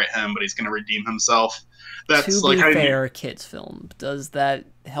angry at him, but he's going to redeem himself. That's to like be fair, kids film. Does that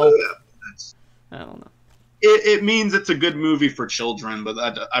help? I don't know. It means it's a good movie for children, but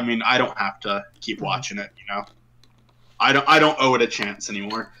that, I mean, I don't have to keep watching it. You know, I don't owe it a chance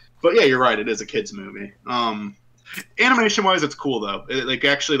anymore. But yeah, you're right. It is a kids movie. Animation wise, it's cool though.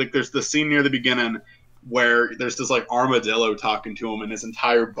 There's the scene near the beginning where there's this like armadillo talking to him, and his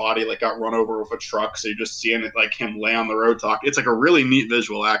entire body like got run over with a truck. So you're just seeing it like him lay on the road talk. It's like a really neat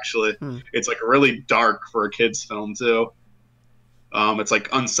visual actually. It's like really dark for a kids film too. It's like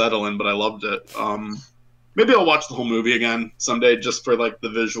unsettling, but I loved it. Maybe I'll watch the whole movie again someday just for like the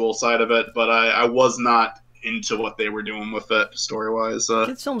visual side of it. But I was not into what they were doing with it story wise.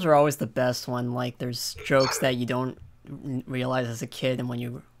 Kids films are always the best when like there's jokes that you don't realize as a kid, and when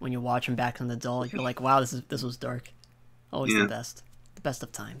you watch them back as an adult, you're like, wow, this was dark. Always the best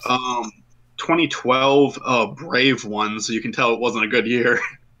of times. 2012, Brave won, so you can tell it wasn't a good year.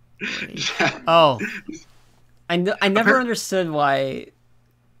 Oh, I never understood why.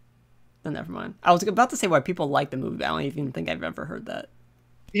 Oh, never mind. I was about to say why people like the movie, but I don't even think I've ever heard that.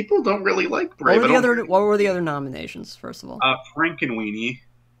 People don't really like Brave. What were the other nominations, first of all? Frankenweenie.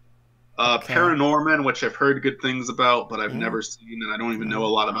 Paranorman, which I've heard good things about, but I've never seen, and I don't even know a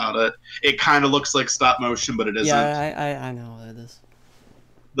lot about it. It kind of looks like stop motion, but it isn't. Yeah, I know what it is.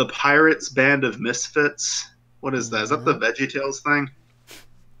 The Pirates Band of Misfits. What is that? Is that the VeggieTales thing?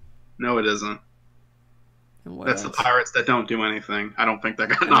 No, it isn't. That's the pirates that don't do anything. I don't think that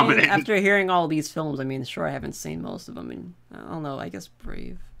got nominated. After hearing all these films, I mean, sure, I haven't seen most of them. And I don't know. I guess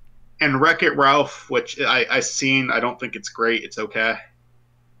Brave. And Wreck-It Ralph, which I've seen. I don't think it's great. It's okay.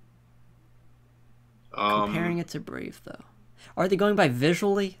 Comparing it to Brave, though. Are they going by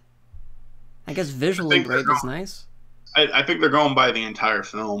visually? I guess visually Brave is nice. I think they're going by the entire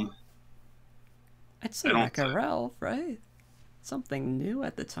film. I'd say Wreck-It Ralph, right? Something new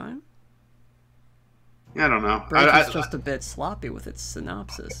at the time. I don't know. Brave is just a bit sloppy with its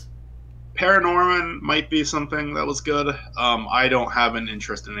synopsis. Paranorman might be something that was good. I don't have an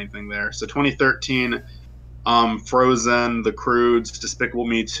interest in anything there. So 2013, Frozen, The Croods, Despicable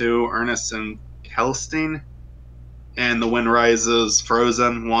Me 2, Ernest and Kelstein, and The Wind Rises.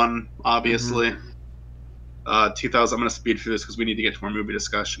 Frozen won, obviously. 2000. I'm going to speed through this because we need to get to our movie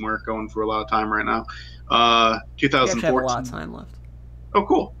discussion. We're going through a lot of time right now. 2014. We have a lot of time left. Oh,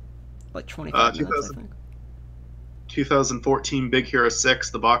 cool. Like 25 minutes, I think. 2014, Big Hero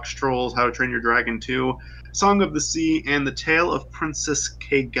 6, The Box Trolls, How to Train Your Dragon 2, Song of the Sea, and The Tale of Princess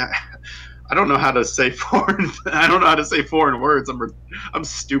Kega. I don't know how to say foreign. I don't know how to say foreign words. I'm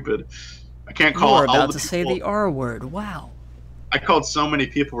stupid. I can't call. You're about to say the R word. Wow. I called so many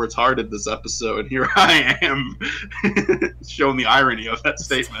people retarded this episode. Here I am, showing the irony of that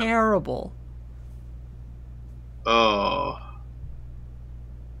statement. Terrible. Oh.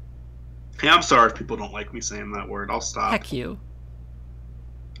 Hey, I'm sorry if people don't like me saying that word. I'll stop. Heck you.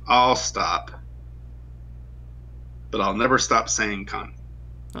 I'll stop. But I'll never stop saying cunt.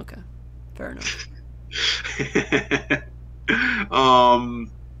 Okay. Fair enough.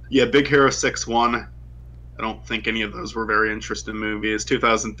 Yeah, Big Hero 6 won. I don't think any of those were very interesting movies.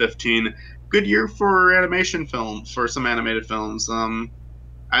 2015, good year for animation films, for some animated films. I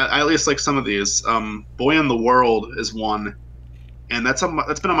at least like some of these. Boy in the World is one. And that's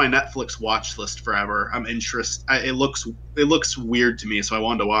been on my Netflix watch list forever. I'm interested. It looks weird to me, so I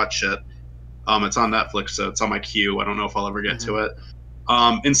wanted to watch it. It's on Netflix, so it's on my queue. I don't know if I'll ever get to it.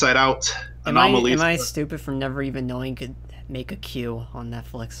 Inside Out. Am I stupid for never even knowing you could make a queue on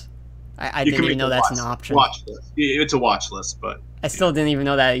Netflix? I didn't even know that's an option. Watch list. It's a watch list, but I still didn't even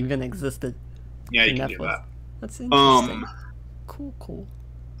know that even existed. Yeah, you can do that. That's interesting. Cool.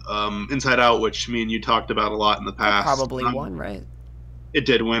 Inside Out, which me and you talked about a lot in the past. Probably won, right? It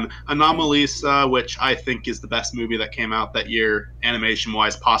did win. Anomalisa, which I think is the best movie that came out that year,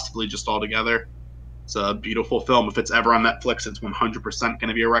 animation-wise, possibly just altogether. It's a beautiful film. If it's ever on Netflix, it's 100% going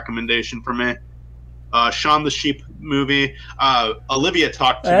to be a recommendation for me. Shaun the Sheep movie. Olivia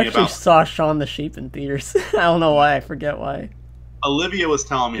talked to me about... I actually saw Shaun the Sheep in theaters. I don't know why. I forget why. Olivia was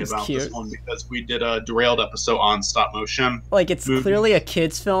telling me about this one because we did a Derailed episode on stop motion. Like, it's clearly a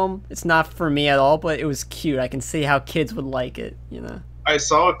kid's film. It's not for me at all, but it was cute. I can see how kids would like it, you know? I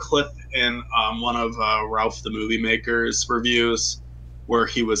saw a clip in one of Ralph the Movie Maker's reviews where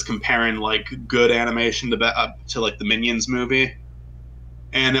he was comparing like good animation to like the Minions movie,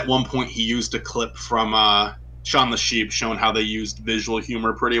 and at one point he used a clip from Shaun the Sheep showing how they used visual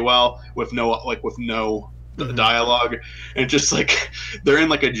humor pretty well with no dialogue, and just like they're in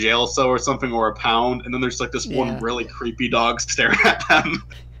like a jail cell or something, or a pound, and then there's like this one really creepy dog staring at them.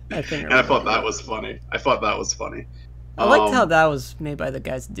 I think And I thought that was funny. I liked how that was made by the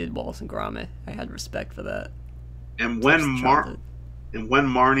guys who did Wallace and Gromit. I had respect for that. And when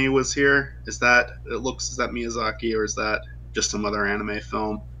Marnie was here, is that Miyazaki, or is that just some other anime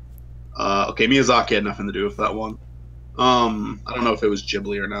film? Okay, Miyazaki had nothing to do with that one. I don't know if it was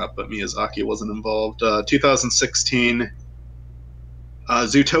Ghibli or not, but Miyazaki wasn't involved. 2016,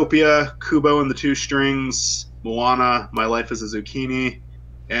 Zootopia, Kubo and the Two Strings, Moana, My Life as a Zucchini,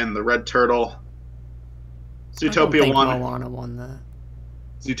 and The Red Turtle. Zootopia won. Moana won that.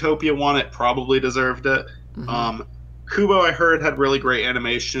 Zootopia won it. Probably deserved it. Mm-hmm. Kubo, I heard, had really great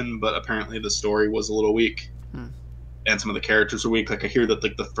animation, but apparently the story was a little weak. And some of the characters are weak. Like, I hear that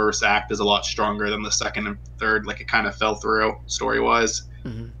like the first act is a lot stronger than the second and third. Like, it kind of fell through story-wise.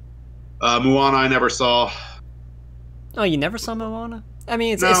 Moana, I never saw. Oh, you never saw Moana? I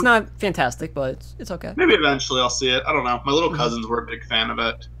mean, it's not fantastic, but it's okay. Maybe eventually I'll see it. I don't know. My little cousins were a big fan of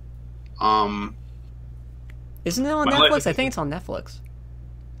it. Isn't it on Netflix? I think it's on Netflix.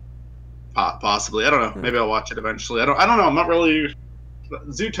 Possibly. I don't know. Maybe I'll watch it eventually. I don't know. I'm not really.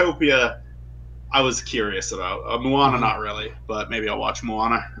 Zootopia, I was curious about. Moana, not really, but maybe I'll watch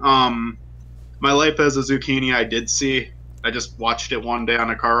Moana. My Life as a Zucchini, I did see. I just watched it one day on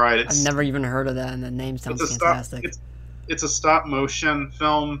a car ride. I've never even heard of that, and the name sounds fantastic. It's a stop motion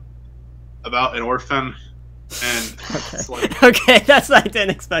film about an orphan, and okay, I didn't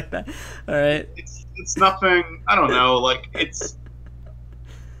expect that. All right, it's nothing. I don't know. Like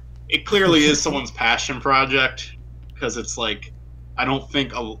it clearly is someone's passion project, because it's like I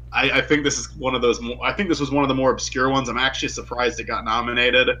think this is one of those. I think this was one of the more obscure ones. I'm actually surprised it got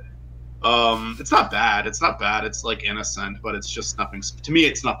nominated. It's not bad. It's like innocent, but it's just nothing. To me,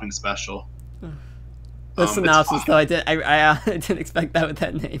 it's nothing special. The synopsis, though, I didn't expect that with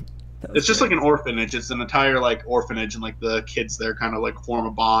that name. It's just like an orphanage. It's an entire like orphanage, and like the kids there kind of like form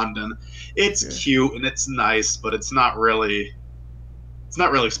a bond, and it's cute and it's nice, but it's not really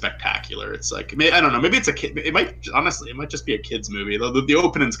spectacular. It's like, I don't know. Maybe it's a kid. It might just be a kids movie. The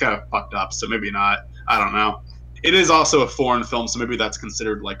opening's kind of fucked up, so maybe not. I don't know. It is also a foreign film, so maybe that's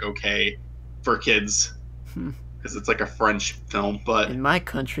considered like okay for kids because it's like a French film. But in my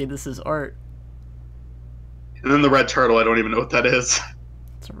country, this is art. And then The Red Turtle, I don't even know what that is.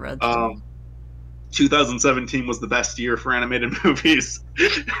 It's a red turtle. 2017 was the best year for animated movies.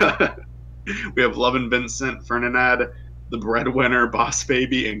 We have Love and Vincent, Ferdinand, The Breadwinner, Boss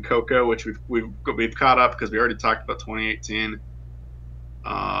Baby, and Coco, which we've caught up because we already talked about 2018.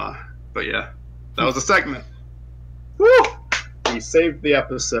 But yeah, that was a segment. Woo! We saved the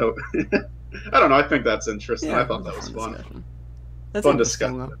episode. I don't know. I think that's interesting. Yeah, I thought that was fun. That's fun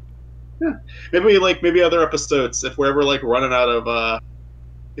discussion. Yeah, maybe other episodes. If we're ever like running out of,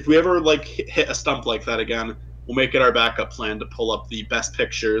 if we ever like hit a stump like that again, we'll make it our backup plan to pull up the best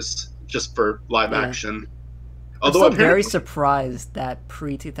pictures just for live action. Although I'm very surprised that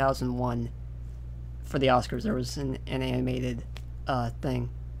pre-2001 for the Oscars there was an animated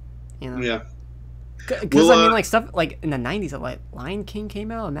thing. You know? Yeah. Because I mean, like stuff like in the '90s, that like Lion King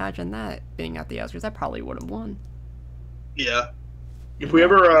came out. Imagine that being at the Oscars. That probably would have won. Yeah. If we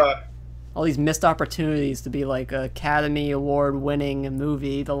ever all these missed opportunities to be like a Academy Award winning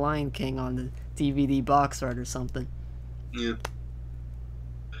movie, The Lion King, on the DVD box art or something. Yeah.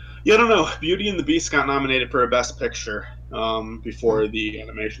 Yeah, I don't know. Beauty and the Beast got nominated for a Best Picture before the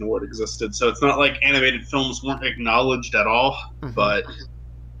Animation Award existed, so it's not like animated films weren't acknowledged at all, but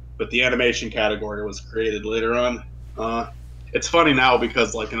the animation category was created later on. It's funny now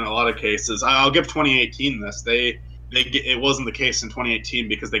because, like, in a lot of cases, I'll give 2018 this. It wasn't the case in 2018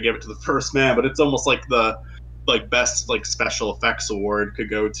 because they gave it to The First Man, but it's almost like the best like special effects award could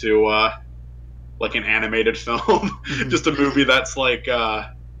go to like an animated film, just a movie that's like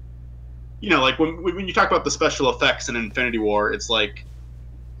like when you talk about the special effects in Infinity War, it's like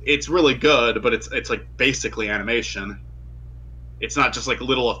it's really good, but it's like basically animation. It's not just like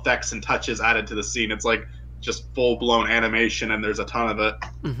little effects and touches added to the scene. It's like just full blown animation, and there's a ton of it.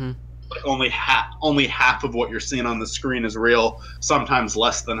 Like only half of what you're seeing on the screen is real. Sometimes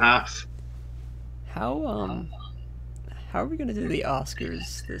less than half. How are we gonna do the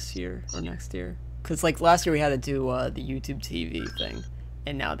Oscars this year or next year? Because like last year we had to do the YouTube TV thing,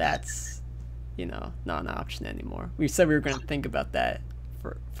 and now that's not an option anymore. We said we were gonna think about that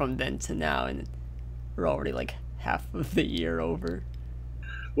from then to now, and we're already like half of the year over.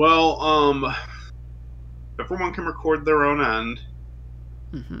 Well, everyone can record their own end.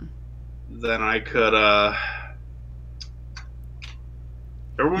 Then I could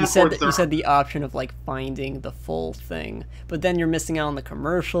Everyone You said records that you their. said the option of like finding the full thing, but then you're missing out on the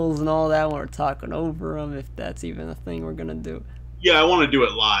commercials and all that when we're talking over them. If that's even a thing we're gonna do. Yeah, I want to do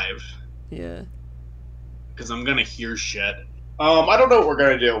it live Yeah. because I'm gonna hear shit. I don't know what we're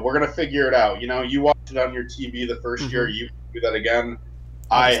gonna do. We're gonna figure it out. You know, you watched it on your TV the first year. You do that again.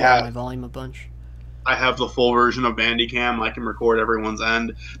 I'll I just lower have my volume a bunch. I have the full version of Bandicam. I can record everyone's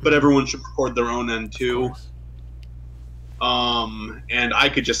end, but everyone should record their own end Of too. course. And I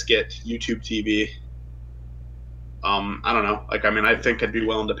could just get YouTube TV. I don't know. Like, I mean, I think I'd be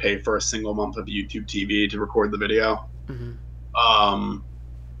willing to pay for a single month of YouTube TV to record the video.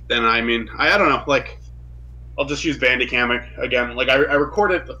 Then I mean, I don't know. Like, I'll just use Bandicam again. Like, I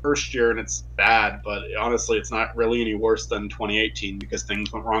recorded it the first year and it's bad, but honestly, it's not really any worse than 2018 because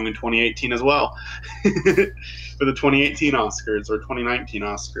things went wrong in 2018 as well. For the 2018 Oscars or 2019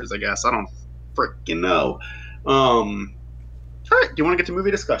 Oscars, I guess. I don't freaking know. All right, do you want to get to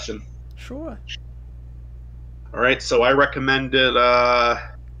movie discussion? Sure. All right, so I recommended.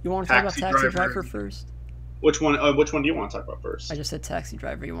 You want to talk about Taxi Driver first? Which one? Which one do you want to talk about first? I just said Taxi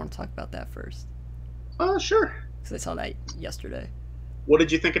Driver. You want to talk about that first? Sure. Because I saw that yesterday. What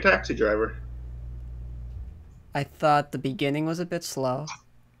did you think of Taxi Driver? I thought the beginning was a bit slow.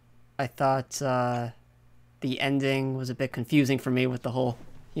 I thought the ending was a bit confusing for me with the whole,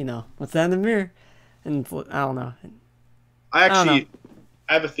 what's that in the mirror? And I don't know. I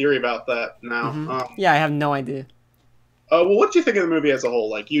have a theory about that now. Yeah, I have no idea. Well, what do you think of the movie as a whole?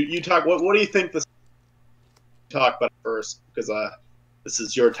 Like, you talk. What do you think this? Talk about it first because this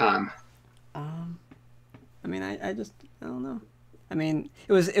is your time. I mean, I don't know. I mean,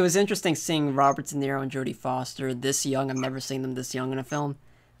 it was interesting seeing Robert De Niro and Jodie Foster this young. I've never seen them this young in a film.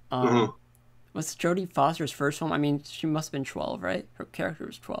 Was Jodie Foster's first film? I mean, she must have been 12, right? Her character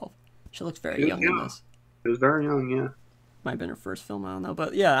was 12. She looks very young in this. She was very young, yeah. Might have been her first film, I don't know.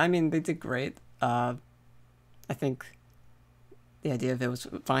 But yeah, I mean, they did great. I think the idea of it was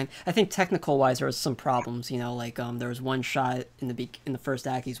fine. I think technical-wise, there was some problems, like there was one shot in the first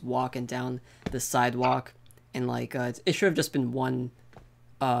act, he's walking down the sidewalk, and like it should have just been one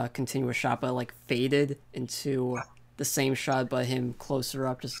continuous shot, but like faded into the same shot, but him closer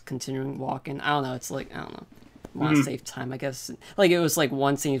up, just continuing walking. I don't know. It's like, I don't know. Want to save time, I guess. Like, it was like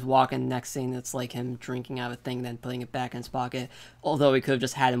one scene he's walking, next scene it's like him drinking out of a thing, then putting it back in his pocket. Although we could have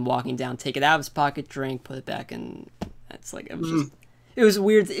just had him walking down, take it out of his pocket, drink, put it back in. It's like, it was just, it was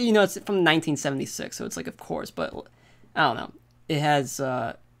weird. It's from 1976, so it's like, of course, but I don't know. It has,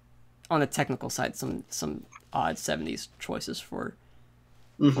 on the technical side, some odd 70s choices for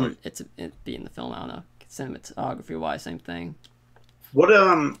it to be in the film. I don't know. Cinematography-wise, same thing. What,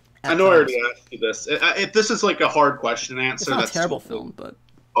 I know I already asked you this. If this is like a hard question to answer, it's not that's a terrible film, but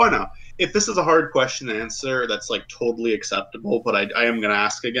oh no. If this is a hard question to answer, that's like totally acceptable. But I am gonna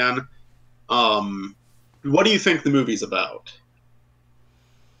ask again. What do you think the movie's about?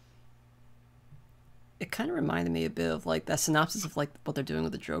 It kind of reminded me a bit of like that synopsis of like what they're doing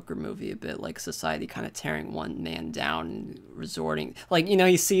with the Joker movie, a bit like society kind of tearing one man down and resorting, like,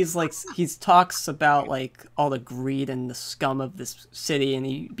 he sees, like, he talks about like all the greed and the scum of this city, and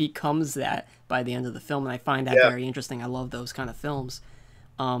he becomes that by the end of the film, and I find that very interesting. I love those kind of films.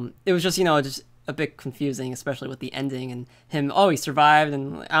 It was just, just a bit confusing, especially with the ending and him, he survived,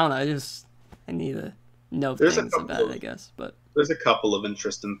 and I don't know, I need to know things about it, I guess, but there's a couple of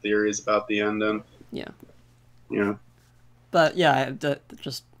interesting theories about the ending. Yeah. But yeah,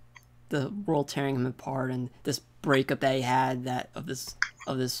 just the world tearing him apart, and this breakup that he had of this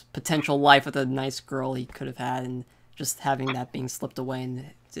potential life with a nice girl he could have had, and just having that being slipped away, and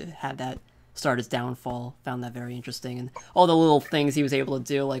to have that start his downfall, found that very interesting. And all the little things he was able to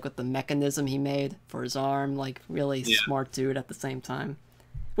do, like with the mechanism he made for his arm, like really smart dude at the same time,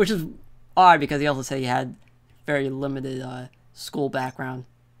 which is odd because he also said he had very limited school background.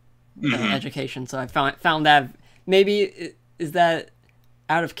 Education, so I found that maybe is that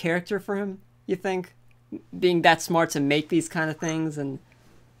out of character for him, you think, being that smart to make these kind of things and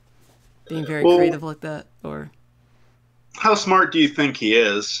being very creative like that? Or how smart do you think he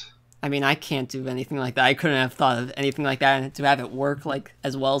is? I mean, I can't do anything like that. I couldn't have thought of anything like that, and to have it work like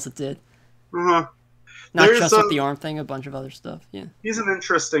as well as it did. Not just with the arm thing, a bunch of other stuff. Yeah, he's an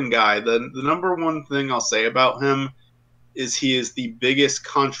interesting guy. The number one thing I'll say about him is he is the biggest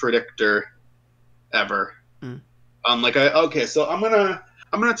contradictor ever. So I'm gonna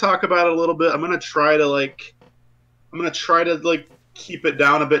talk about it a little bit. I'm gonna try to keep it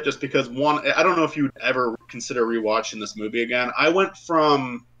down a bit, just because I don't know if you would ever consider rewatching this movie again. I watched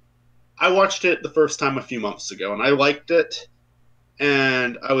it the first time a few months ago, and I liked it,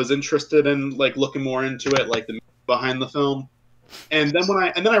 and I was interested in like looking more into it, like the behind the film. And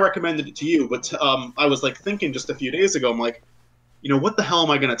then I recommended it to you, but I was like thinking just a few days ago, I'm like, what the hell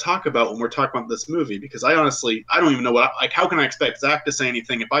am I going to talk about when we're talking about this movie? Because I don't even know how can I expect Zach to say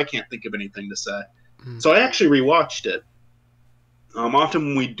anything if I can't think of anything to say? So I actually rewatched it. Often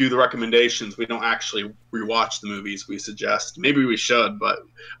when we do the recommendations, we don't actually rewatch the movies we suggest. Maybe we should, but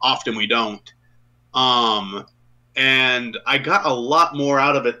often we don't. And I got a lot more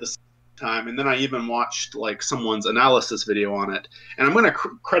out of it this time, and then I even watched like someone's analysis video on it. And I'm going to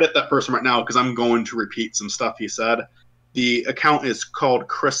credit that person right now because I'm going to repeat some stuff he said. The account is called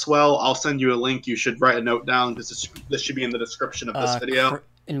Chriswell. I'll send you a link. You should write a note down because this should be in the description of this video.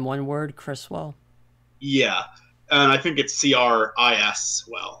 In one word, Chriswell? Yeah. And I think it's C-R-I-S,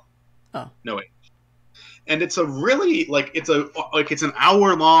 well. Oh. No, wait. And it's a really, it's an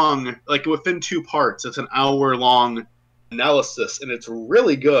hour-long, within 2 parts, it's an hour-long analysis, and it's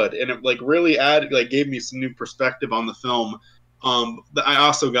really good. And it, really gave me some new perspective on the film that I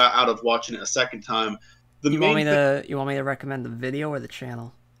also got out of watching it a second time. You want me to recommend the video or the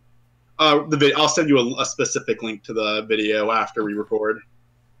channel? The video. I'll send you a specific link to the video after we record.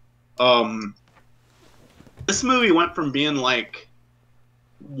 This movie went from being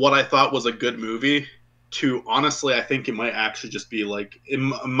what I thought was a good movie to, honestly, I think it might actually just be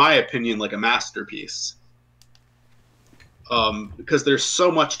in my opinion, a masterpiece. Because there's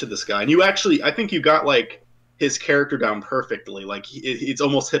so much to this guy, and I think you got his character down perfectly. It's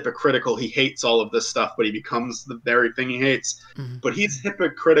almost hypocritical. He hates all of this stuff, but he becomes the very thing he hates. Mm-hmm. But he's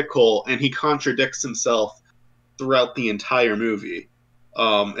hypocritical, and he contradicts himself throughout the entire movie.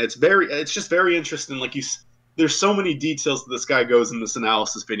 It's just very interesting. There's so many details that this guy goes in this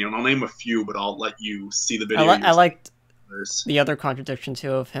analysis video, and I'll name a few, but I'll let you see the video. I liked the other contradiction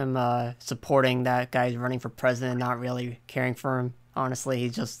too of him supporting that guy running for president, not really caring for him. Honestly,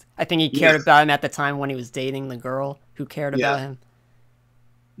 I think he cared about him at the time when he was dating the girl who cared about him.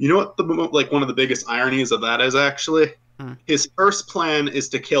 You know what one of the biggest ironies of that is, actually? His first plan is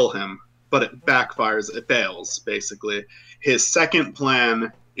to kill him, but it backfires. It fails, basically. His second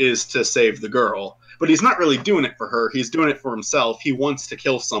plan is to save the girl, but he's not really doing it for her. He's doing it for himself. He wants to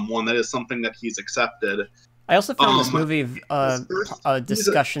kill someone. That is something that he's accepted. I also found this movie a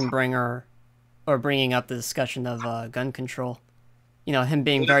discussion bringer, or bringing up the discussion of gun control. Him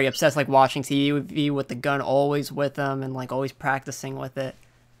being very obsessed, watching TV with the gun always with him and always practicing with it.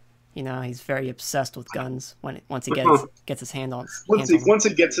 He's very obsessed with guns once he gets his hand on. Once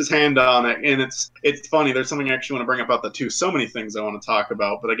he gets his hand on it, and it's funny. There's something I actually want to bring up about the two. So many things I want to talk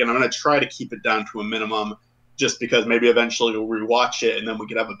about, but again, I'm going to try to keep it down to a minimum, just because maybe eventually we'll rewatch it and then we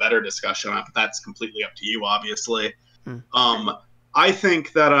could have a better discussion on it. But that's completely up to you, obviously. I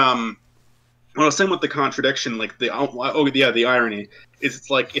think that when I was saying with the contradiction, the irony is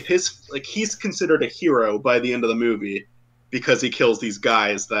if he's considered a hero by the end of the movie because he kills these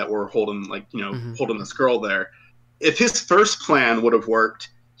guys that were holding holding this girl there. If his first plan would have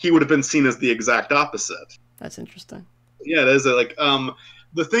worked, he would have been seen as the exact opposite. That's interesting. Yeah, it is.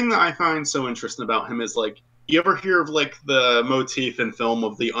 The thing that I find so interesting about him is you ever hear of the motif in film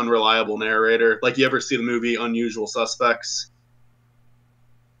of the unreliable narrator? You ever see the movie Unusual Suspects?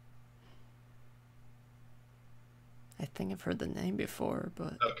 I think I've heard the name before,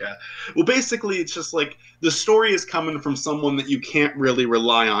 but... Okay. Well, basically, it's just the story is coming from someone that you can't really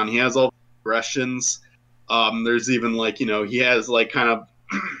rely on. He has all the aggressions. There's even, he has,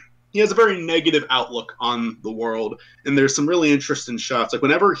 he has a very negative outlook on the world. And there's some really interesting shots.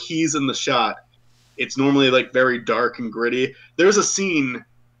 Whenever he's in the shot, it's normally, very dark and gritty. There's a scene,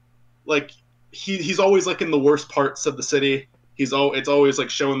 he's always, in the worst parts of the city. It's always,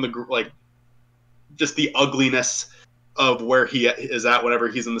 showing the, just the ugliness of where he is at whenever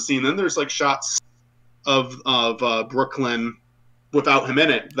he's in the scene. Then there's shots of Brooklyn without him in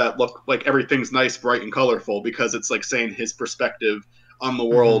it that look like everything's nice, bright, and colorful because it's saying his perspective on the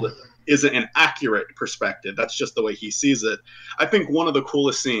world isn't an accurate perspective. That's just the way he sees it. I think one of the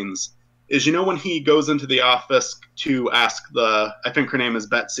coolest scenes is when he goes into the office to ask I think her name is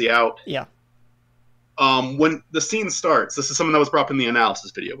Betsy out. Yeah. When the scene starts, this is something that was brought up in the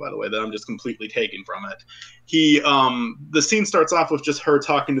analysis video, by the way, that I'm just completely taking from it. The scene starts off with just her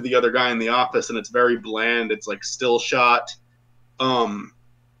talking to the other guy in the office, and it's very bland. It's still shot. And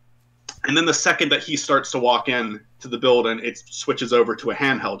then the second that he starts to walk in to the building, it switches over to a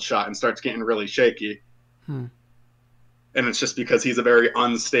handheld shot and starts getting really shaky. And it's just because he's a very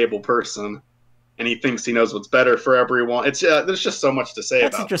unstable person. And he thinks he knows what's better for everyone. There's just so much to say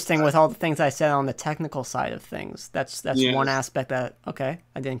about. That's interesting with all the things I said on the technical side of things. That's one aspect that I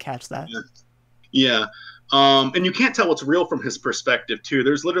didn't catch that. Yeah. And you can't tell what's real from his perspective too.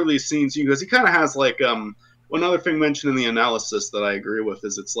 There's literally scenes because he kind of has one other thing mentioned in the analysis that I agree with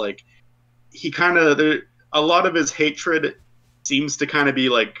is it's like he kind of a lot of his hatred seems to kind of be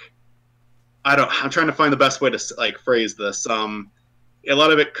like I'm trying to find the best way to like phrase this. A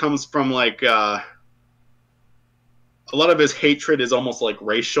lot of it comes from like a lot of his hatred is almost like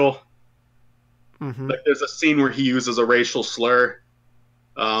racial. Like there's a scene where he uses a racial slur.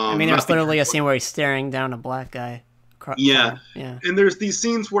 I mean, there's literally a scene where he's staring down a black guy. Yeah. And there's these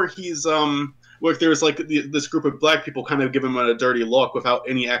scenes where he's where there's like this group of black people kind of give him a dirty look without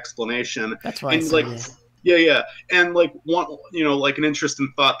any explanation. That's why. And like, yeah, and like one, you know, like an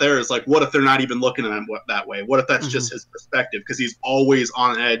interesting thought there is like, what if they're not even looking at him that way? What if that's just his perspective? Because he's always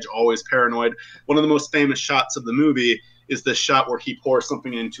on edge, always paranoid. One of the most famous shots of the movie is this shot where he pours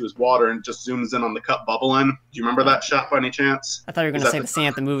something into his water and just zooms in on the cup bubbling. Do you remember that shot by any chance? I thought you were going to say the scene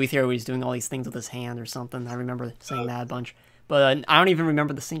at the movie theater where he's doing all these things with his hand or something. I remember saying that a bunch. But I don't even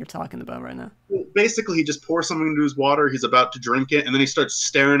remember the scene you're talking about right now. Well, basically, he just pours something into his water. He's about to drink it, and then he starts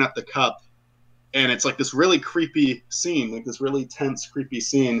staring at the cup. And it's like this really creepy scene, like this really tense, creepy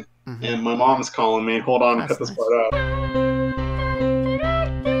scene. And my mom's calling me. Hold on, cut this part out.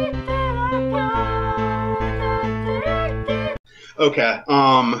 Okay.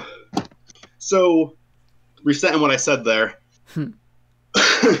 So resetting what I said there.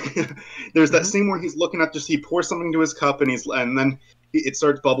 There's that scene where he's looking at he pours something into his cup and then it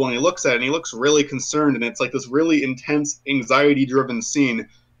starts bubbling. He looks at it and he looks really concerned, and it's like this really intense, anxiety-driven scene.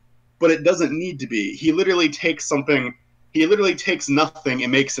 But it doesn't need to be. He literally takes nothing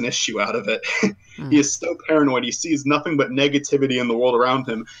and makes an issue out of it. He is so paranoid. He sees nothing but negativity in the world around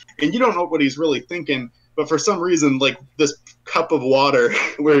him, and you don't know what he's really thinking. But for some reason, like this cup of water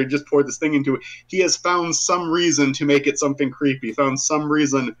where he just poured this thing into it, he has found some reason to make it something creepy, found some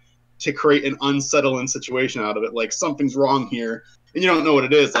reason to create an unsettling situation out of it. Like something's wrong here. And you don't know what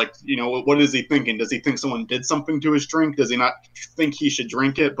it is. Like, you know, what is he thinking? Does he think someone did something to his drink? Does he not think he should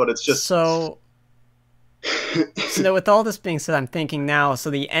drink it? But it's just... So with all this being said, I'm thinking now, so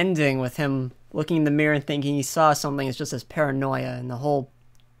the ending with him looking in the mirror and thinking he saw something is just his paranoia, and the whole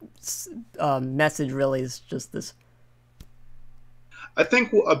message really is just this... I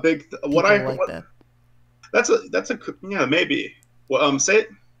think a big... That's a... Yeah, maybe. Well, say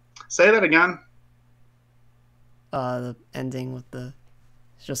that again. The ending with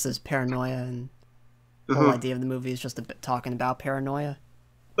it's just his paranoia, and the whole idea of the movie is just a bit talking about paranoia.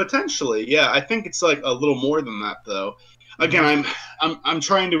 Potentially, yeah. I think it's like a little more than that, though. Again, I'm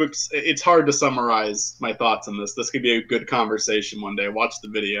trying to. It's hard to summarize my thoughts on this. This could be a good conversation one day. Watch the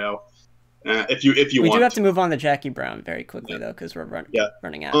video if you want. We do have to move on to Jackie Brown very quickly though, because we're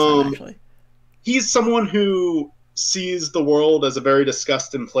running out of time. Actually, he's someone who sees the world as a very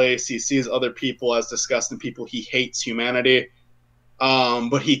disgusting place. He sees other people as disgusting people. He hates humanity,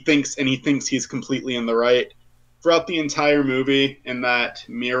 but he thinks he's completely in the right. Throughout the entire movie, in that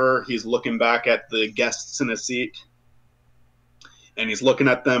mirror, he's looking back at the guests in a seat, and he's looking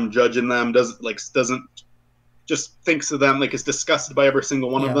at them, judging them. Doesn't just thinks of them, like is disgusted by every single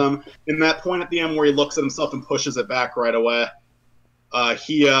one of them. In that point at the end where he looks at himself and pushes it back right away, that's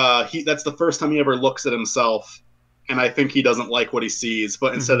the first time he ever looks at himself. And I think he doesn't like what he sees,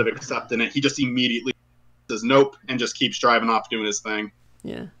 but instead of accepting it, he just immediately says nope and just keeps driving off doing his thing.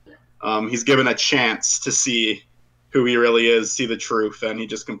 Yeah. He's given a chance to see who he really is, see the truth, and he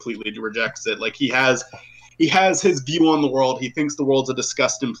just completely rejects it. Like he has his view on the world. He thinks the world's a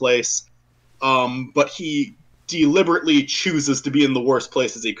disgusting place, but he deliberately chooses to be in the worst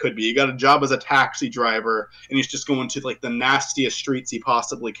places he could be. He got a job as a taxi driver, and he's just going to like the nastiest streets he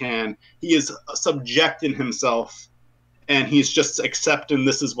possibly can. He is subjecting himself, and he's just accepting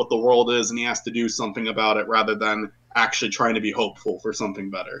this is what the world is, and he has to do something about it rather than actually trying to be hopeful for something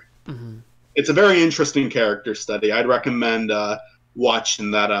better. It's a very interesting character study. I'd recommend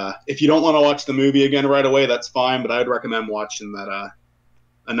watching that. If you don't want to watch the movie again right away, that's fine, but I'd recommend watching that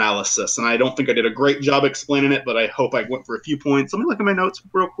analysis. And I don't think I did a great job explaining it, but I hope I went for a few points. Let me look at my notes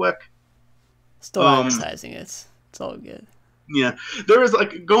real quick. Still emphasizing it. It's all good. Yeah. There is,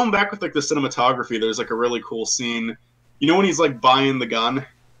 like, going back with, like, the cinematography, there's, like, a really cool scene. You know when he's, like, buying the gun?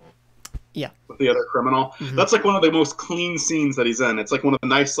 Yeah. With the other criminal? That's, like, one of the most clean scenes that he's in. It's, like, one of the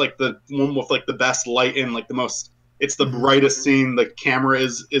nice, like, the one with, like, the best light in, like, the most... It's the brightest scene. The camera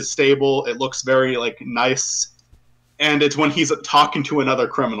is stable. It looks very, like, nice. And it's when he's talking to another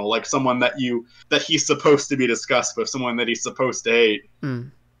criminal, like someone that he's supposed to be disgusted with, someone that he's supposed to hate.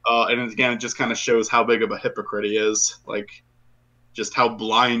 And again, it just kind of shows how big of a hypocrite he is, like just how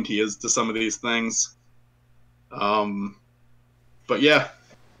blind he is to some of these things. But yeah,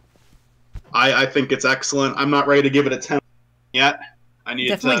 I think it's excellent. I'm not ready to give it a 10 yet. I It need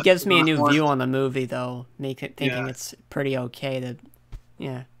definitely to gives me a learn new more. view on the movie, though, make it thinking Yeah. it's pretty okay to,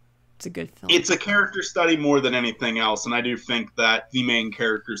 yeah, it's a good film. It's a character study more than anything else, and I do think that the main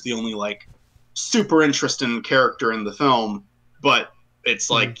character is the only like super interesting character in the film, but it's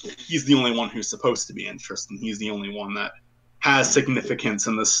like he's the only one who's supposed to be interesting. He's the only one that has significance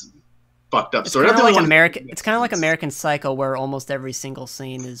in this fucked up It's story. kind Not of the only like one American. who It's makes kind of like sense. American Psycho, where almost every single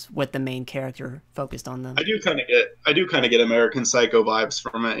scene is with the main character focused on them. I do kind of get American Psycho vibes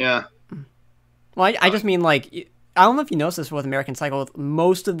from it. Yeah. Well, I just mean like I don't know if you noticed this with American Psycho.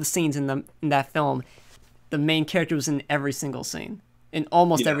 Most of the scenes in that film, the main character was in every single scene, in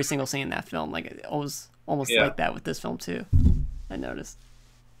almost Yeah. every single scene in that film. Like it was almost Yeah. like that with this film too. I noticed.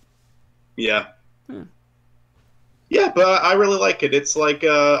 Yeah. Yeah, but I really like it. It's like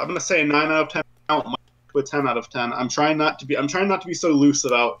I'm gonna say a 9 out of 10. To a 10 out of 10. I'm trying not to be so loose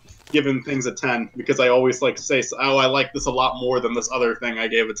about giving things a 10 because I always like to say, oh, I like this a lot more than this other thing I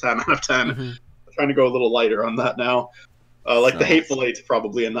gave a 10 out of 10. I'm trying to go a little lighter on that now. Like the So- Hateful Eight's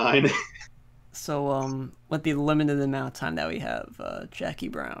probably a 9. So, with the limited amount of time that we have, Jackie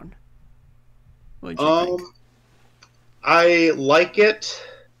Brown, what did you think? I like it.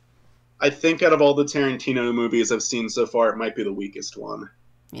 I think out of all the Tarantino movies I've seen so far, it might be the weakest one.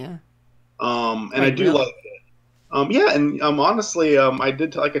 Yeah. And Wait, I do really? like it. Yeah, and honestly, I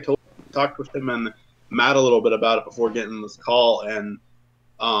did like I talked with him and Matt a little bit about it before getting this call, and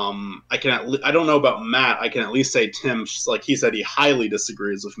I don't know about Matt. I can at least say Tim, like he said, he highly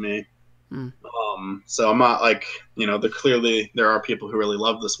disagrees with me. So I'm not like clearly there are people who really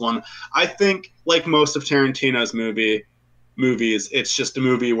love this one. I think like most of Tarantino's movies, it's just a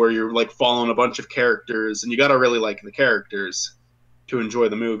movie where you're like following a bunch of characters, and you got to really like the characters to enjoy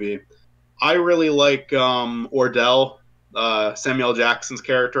the movie. I really like Ordell, Samuel Jackson's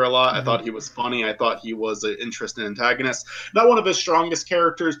character, a lot. I thought he was funny. I thought he was an interesting antagonist. Not one of his strongest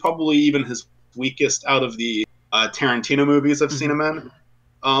characters, probably even his weakest out of the Tarantino movies I've seen him in.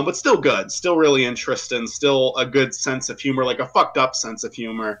 But still good, still really interesting, still a good sense of humor, like a fucked up sense of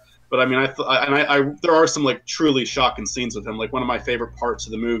humor. But I mean, there are some like truly shocking scenes with him. Like one of my favorite parts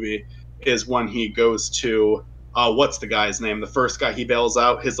of the movie is when he goes to what's the guy's name? The first guy he bails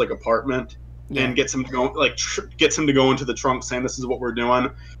out his like apartment and gets him to go gets him to go into the trunk, saying this is what we're doing.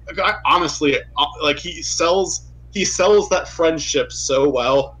 Like, honestly, like he sells that friendship so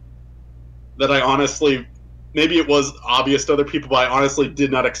well that I honestly. Maybe it was obvious to other people, but I honestly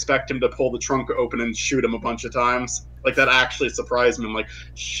did not expect him to pull the trunk open and shoot him a bunch of times. Like, that actually surprised me. I'm like,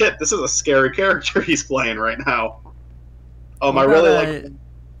 shit, this is a scary character he's playing right now. I really like...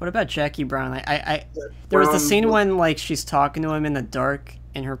 What about Jackie Brown? There was the scene when, like, she's talking to him in the dark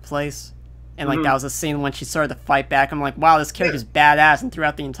in her place, and, like, that was a scene when she started to fight back. I'm like, wow, this character's badass, and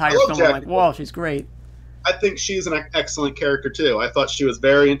throughout the entire film, I'm like, whoa, she's great. I think she's an excellent character, too. I thought she was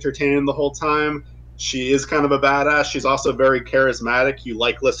very entertaining the whole time. She is kind of a badass. She's also very charismatic. You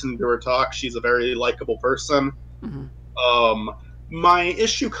like listening to her talk. She's a very likable person. My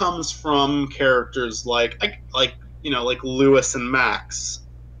issue comes from characters like Lewis and Max,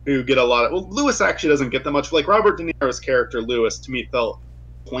 who get a lot of. Well, Lewis actually doesn't get that much. Like Robert De Niro's character Lewis, to me felt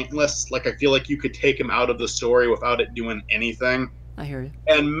pointless. Like I feel like you could take him out of the story without it doing anything. I hear you.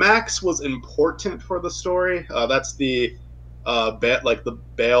 And Max was important for the story. That's the the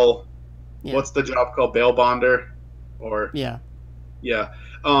bail. Yeah. What's the job called? Bail bonder? Or yeah.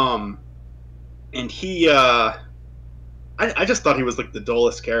 And he I just thought he was like the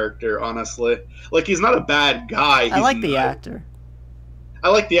dullest character, honestly. Like he's not a bad guy. I like the actor. I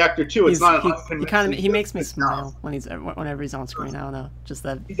like the actor too. It's not he makes me smile whenever he's on screen. I don't know. Just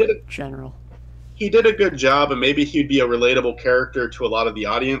that general. He did a good job, and maybe he'd be a relatable character to a lot of the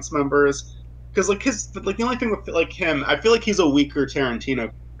audience members. Because the only thing with like him, I feel like he's a weaker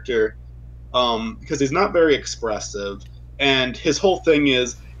Tarantino character. Because he's not very expressive, and his whole thing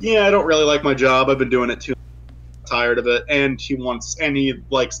is, I don't really like my job. I've been doing it too. Tired of it, and he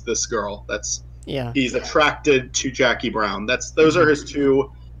likes this girl. He's attracted to Jackie Brown. Those are his two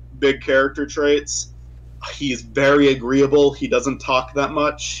big character traits. He's very agreeable. He doesn't talk that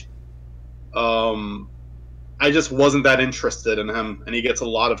much. I just wasn't that interested in him, and he gets a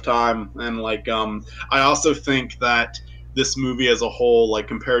lot of time. And I also think that this movie as a whole, like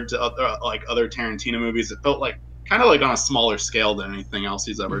compared to other Tarantino movies, it felt like kind of like on a smaller scale than anything else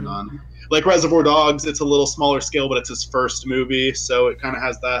he's ever done. Like Reservoir Dogs, it's a little smaller scale, but it's his first movie, so it kind of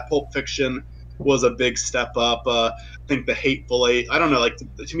has that. Pulp Fiction was a big step up. I think The Hateful Eight, I don't know, like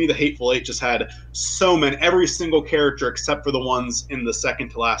to me The Hateful Eight just had every single character except for the ones in the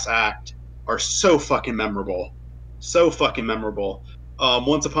second to last act are so fucking memorable. So fucking memorable.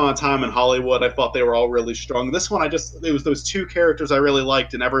 Once Upon a Time in Hollywood, I thought they were all really strong. This one, it was those two characters I really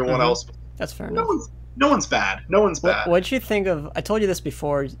liked, and everyone else. That's fair No enough. no one's bad. No one's bad. What'd you think of? I told you this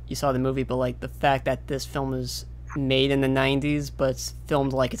before you saw the movie, but like the fact that this film is made in the '90s, but it's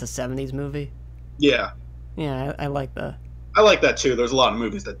filmed like it's a '70s movie. Yeah. Yeah, I like that. I like that too. There's a lot of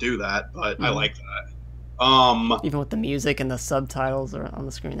movies that do that, but I like that. Even with the music and the subtitles are on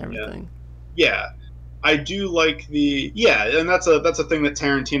the screen and everything. Yeah. I do like and that's a thing that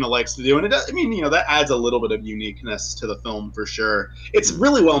Tarantino likes to do, and I mean, you know, that adds a little bit of uniqueness to the film for sure. It's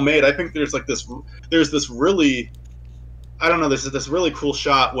really well made. I think there's this really, I don't know, there's this really cool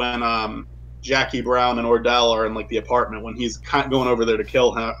shot when Jackie Brown and Ordell are in like the apartment when he's going over there to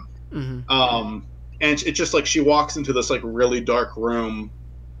kill him. And it's just like she walks into this like really dark room,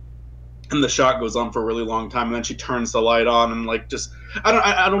 and the shot goes on for a really long time, and then she turns the light on, and like just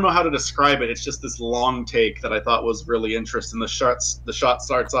I don't know how to describe it. It's just this long take that I thought was really interesting. The shot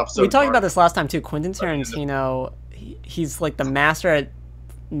starts off so. We talked about this last time too. Quentin Tarantino, he's like the master at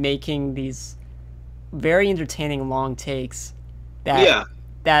making these very entertaining long takes.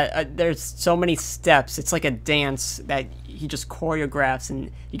 That there's so many steps. It's like a dance that he just choreographs,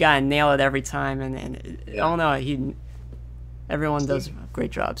 and you gotta nail it every time. And I don't know, everyone does a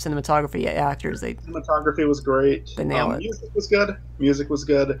great job. Cinematography, actors, cinematography was great. They nail it. Music was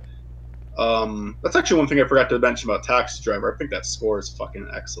good. That's actually one thing I forgot to mention about Taxi Driver. I think that score is fucking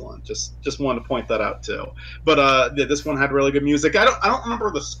excellent. Just wanted to point that out too. But this one had really good music. I don't remember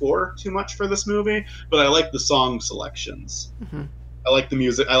the score too much for this movie, but I like the song selections. I like the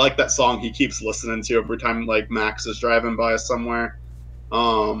music. I like that song he keeps listening to every time like Max is driving by somewhere.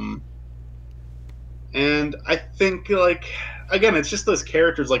 And I think like, again, it's just those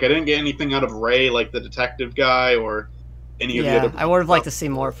characters. Like I didn't get anything out of Ray, like the detective guy, or any of the other. I would have liked to see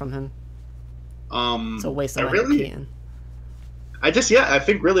more from him. It's a waste of Keaton. I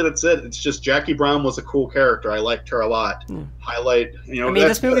think really that's it. It's just Jackie Brown was a cool character. I liked her a lot. Highlight, you know. I mean,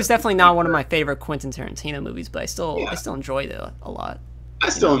 this movie is definitely not one of my favorite Quentin Tarantino movies, but I still enjoyed it a lot. I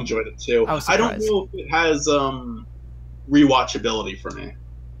still enjoyed it too. I don't know if it has rewatchability for me.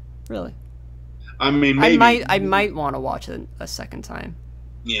 Really? I mean, maybe. I might want to watch it a second time.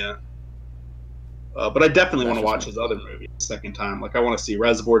 Yeah. But I definitely want to watch his other movies a second time. Like, I want to see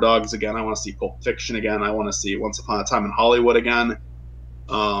Reservoir Dogs again. I want to see Pulp Fiction again. I want to see Once Upon a Time in Hollywood again.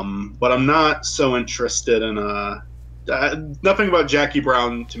 But I'm not so interested in... nothing about Jackie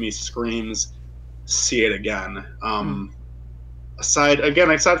Brown to me screams see it again.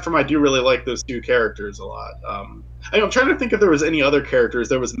 Aside from I do really like those two characters a lot. I'm trying to think if there was any other characters.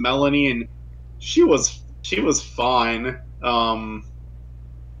 There was Melanie, and she was fine.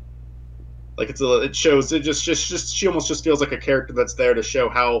 Like she almost just feels like a character that's there to show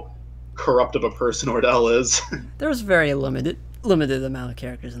how corrupt of a person Ordell is. There's very limited amount of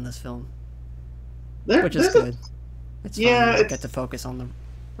characters in this film, which is good. It's fun. I get to focus on the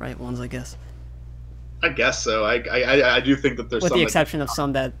right ones, I guess. I guess so. I do think that there's with the exception of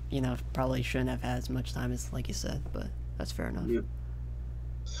some that probably shouldn't have had as much time as like you said, but that's fair enough. Yeah.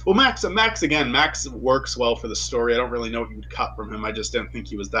 Well, Max works well for the story. I don't really know what you would cut from him. I just didn't think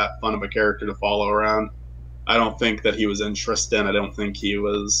he was that fun of a character to follow around. I don't think that he was interesting. I don't think there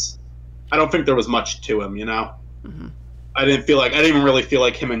was much to him, I didn't even really feel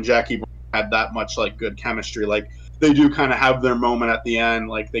like him and Jackie had that much like good chemistry. Like they do kind of have their moment at the end,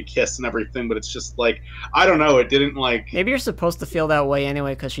 like they kiss and everything, but it's just like, I don't know, it didn't like... Maybe you're supposed to feel that way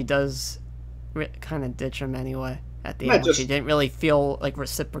anyway, because she does kind of ditch him anyway at the end. She didn't really feel like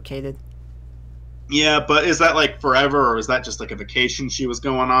reciprocated. Yeah, but is that like forever, or is that just like a vacation she was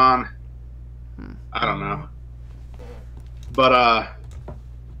going on? I don't know. But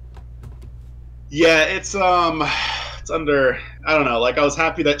yeah, it's under, I don't know, like I was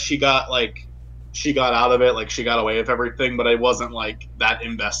happy that she got out of it, like she got away with everything, but I wasn't like that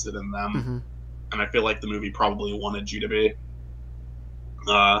invested in them. And I feel like the movie probably wanted you to be.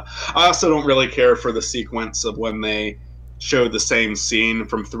 I also don't really care for the sequence of when they showed the same scene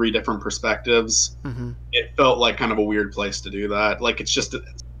from 3 different perspectives. It felt like kind of a weird place to do that. Like it's just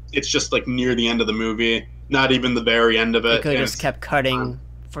like near the end of the movie, not even the very end of it. They could have just kept cutting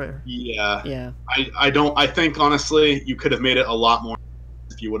for... Yeah. I think honestly you could have made it a lot more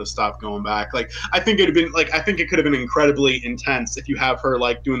if you would have stopped going back. Like I think it could have been incredibly intense if you have her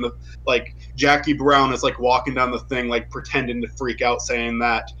like doing the, like Jackie Brown is like walking down the thing like pretending to freak out saying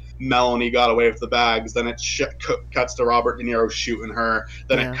that Melanie got away with the bags, then it cuts to Robert De Niro shooting her,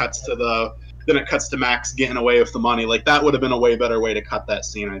 then it cuts to Max getting away with the money. Like that would have been a way better way to cut that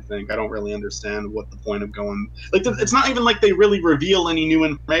scene, I think. I don't really understand what the point of going, like it's not even like they really reveal any new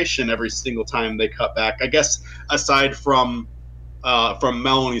information every single time they cut back. I guess aside from from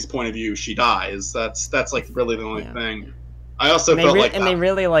Melanie's point of view, she dies. That's like really the only thing. I also and felt like they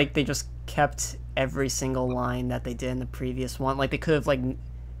really like they just kept every single line that they did in the previous one. Like they could have like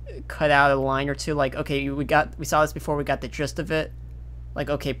cut out a line or two. Like okay, we saw this before, we got the gist of it. Like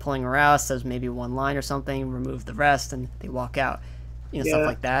okay, pulling her out says maybe one line or something, remove the rest, and they walk out. Stuff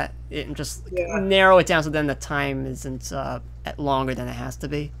like that. And just narrow it down so then the time isn't longer than it has to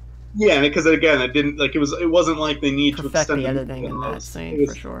be. Yeah, because again, it didn't like it wasn't like they need Perfect to extend the editing in that scene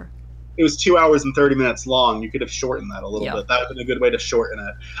for sure. It was 2 hours and 30 minutes long. You could have shortened that a little bit. That would have been a good way to shorten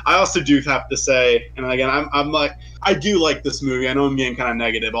it. I also do have to say, and again, I'm like, I do like this movie. I know I'm getting kind of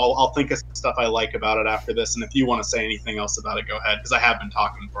negative. I'll think of stuff I like about it after this, and if you want to say anything else about it, go ahead, because I have been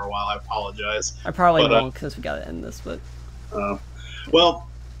talking for a while. I apologize. I probably won't, because we got to end this, but... well,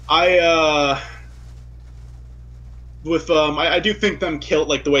 I do think them kill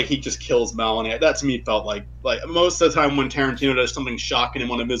like the way he just kills Melanie. That to me felt like most of the time when Tarantino does something shocking in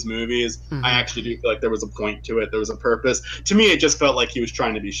one of his movies, I actually do feel like there was a point to it. There was a purpose. To me, it just felt like he was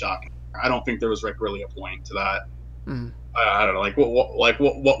trying to be shocking. I don't think there was like really a point to that. I don't know, like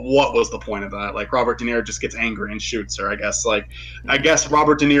what was the point of that? Like Robert De Niro just gets angry and shoots her. I guess I guess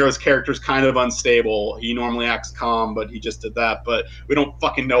Robert De Niro's character is kind of unstable. He normally acts calm, but he just did that. But we don't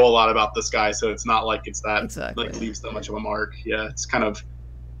fucking know a lot about this guy, so it's not like it's that like leaves that much of a mark. Yeah, it's kind of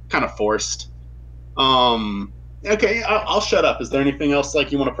forced. Okay, I'll shut up. Is there anything else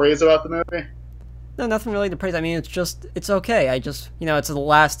like you want to praise about the movie? No, nothing really to praise. I mean, it's okay. I just, it's the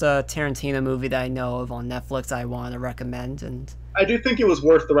last Tarantino movie that I know of on Netflix that I want to recommend, and I do think it was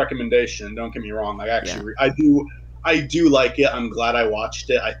worth the recommendation. Don't get me wrong. Like, actually, I do like it. I'm glad I watched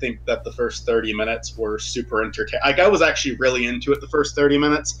it. I think that the first 30 minutes were super entertaining. Like, I was actually really into it the first 30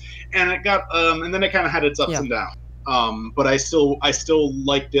 minutes, and it got, and then it kind of had its ups and downs. But I still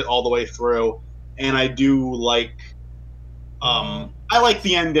liked it all the way through, and I do like. I like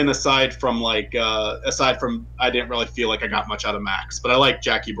the ending aside from I didn't really feel like I got much out of Max, but I like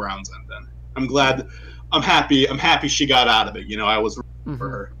Jackie Brown's ending. I'm happy she got out of it. I was rooting for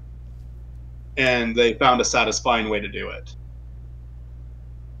her, and they found a satisfying way to do it.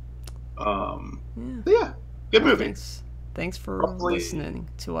 Yeah, good movie. Thanks for listening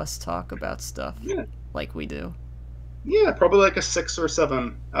to us talk about stuff like we do. Yeah, probably like a 6 or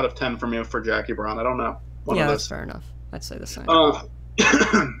 7 out of 10 from you for Jackie Brown. I don't know. That's fair enough. I'd say the same.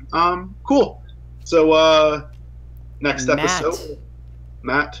 Cool. So, next episode,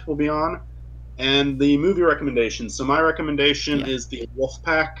 Matt will be on, and the movie recommendation. So my recommendation is The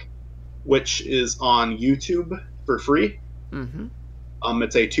Wolfpack, which is on YouTube for free.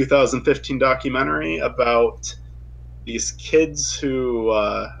 It's a 2015 documentary about these kids who,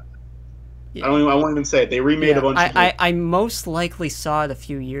 I won't even say it. They remade a bunch of... I most likely saw it a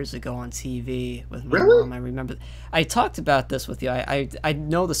few years ago on TV with my mom. I remember. I talked about this with you. I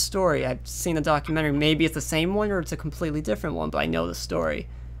know the story. I've seen the documentary. Maybe it's the same one or it's a completely different one, but I know the story.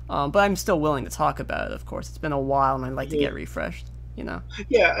 But I'm still willing to talk about it, of course. It's been a while, and I'd like to get refreshed, Yeah,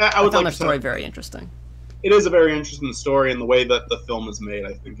 I would found the story very interesting. It is a very interesting story, and the way that the film is made,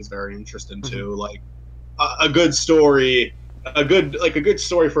 I think, is very interesting, too. Like, a good story... A good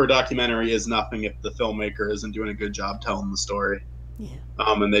story for a documentary is nothing if the filmmaker isn't doing a good job telling the story.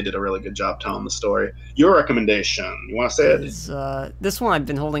 And they did a really good job telling the story. Your recommendation, you want to say it? This one I've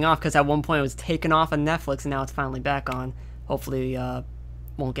been holding off because at one point it was taken off of Netflix and now it's finally back on. Hopefully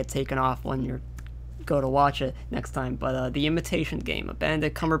won't get taken off when you go to watch it next time. But The Imitation Game, a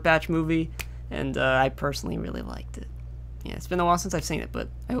Benedict Cumberbatch movie, and I personally really liked it. Yeah, it's been a while since I've seen it, but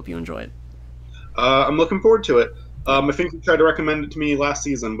I hope you enjoy it. I'm looking forward to it. I think you tried to recommend it to me last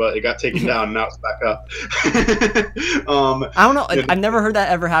season, but it got taken down, and now it's back up. I don't know. I've never heard that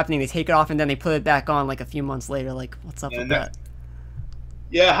ever happening. They take it off, and then they put it back on like a few months later. Like, what's up with that?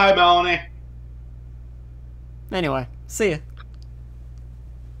 Yeah, hi, Melanie. Anyway, see ya.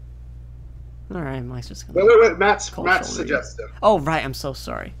 All right, Mike's just gonna... Wait. Matt's suggested. Oh, right. I'm so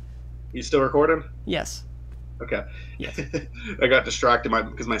sorry. You still recording? Yes. Okay. Yes. I got distracted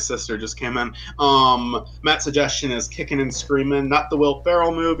because my sister just came in. Matt's suggestion is Kicking and Screaming, not the Will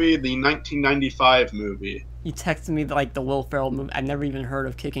Ferrell movie, the 1995 movie. You texted me like the Will Ferrell movie. I've never even heard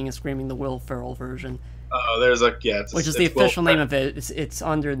of Kicking and Screaming, the Will Ferrell version. There's which is the official name of it. It's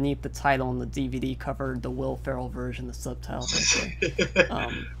underneath the title on the DVD cover, the Will Ferrell version, the subtitle.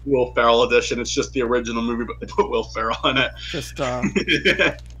 Will Ferrell edition. It's just the original movie, but they put Will Ferrell in it. Just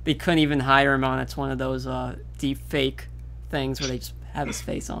they couldn't even hire him on. It's one of those deep fake things where they just have his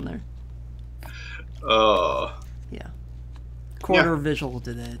face on there. Yeah. Quarter Visual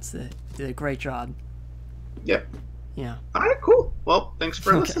did it. Did a great job. Yep. Yeah. All right, cool. Well, thanks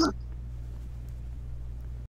for listening.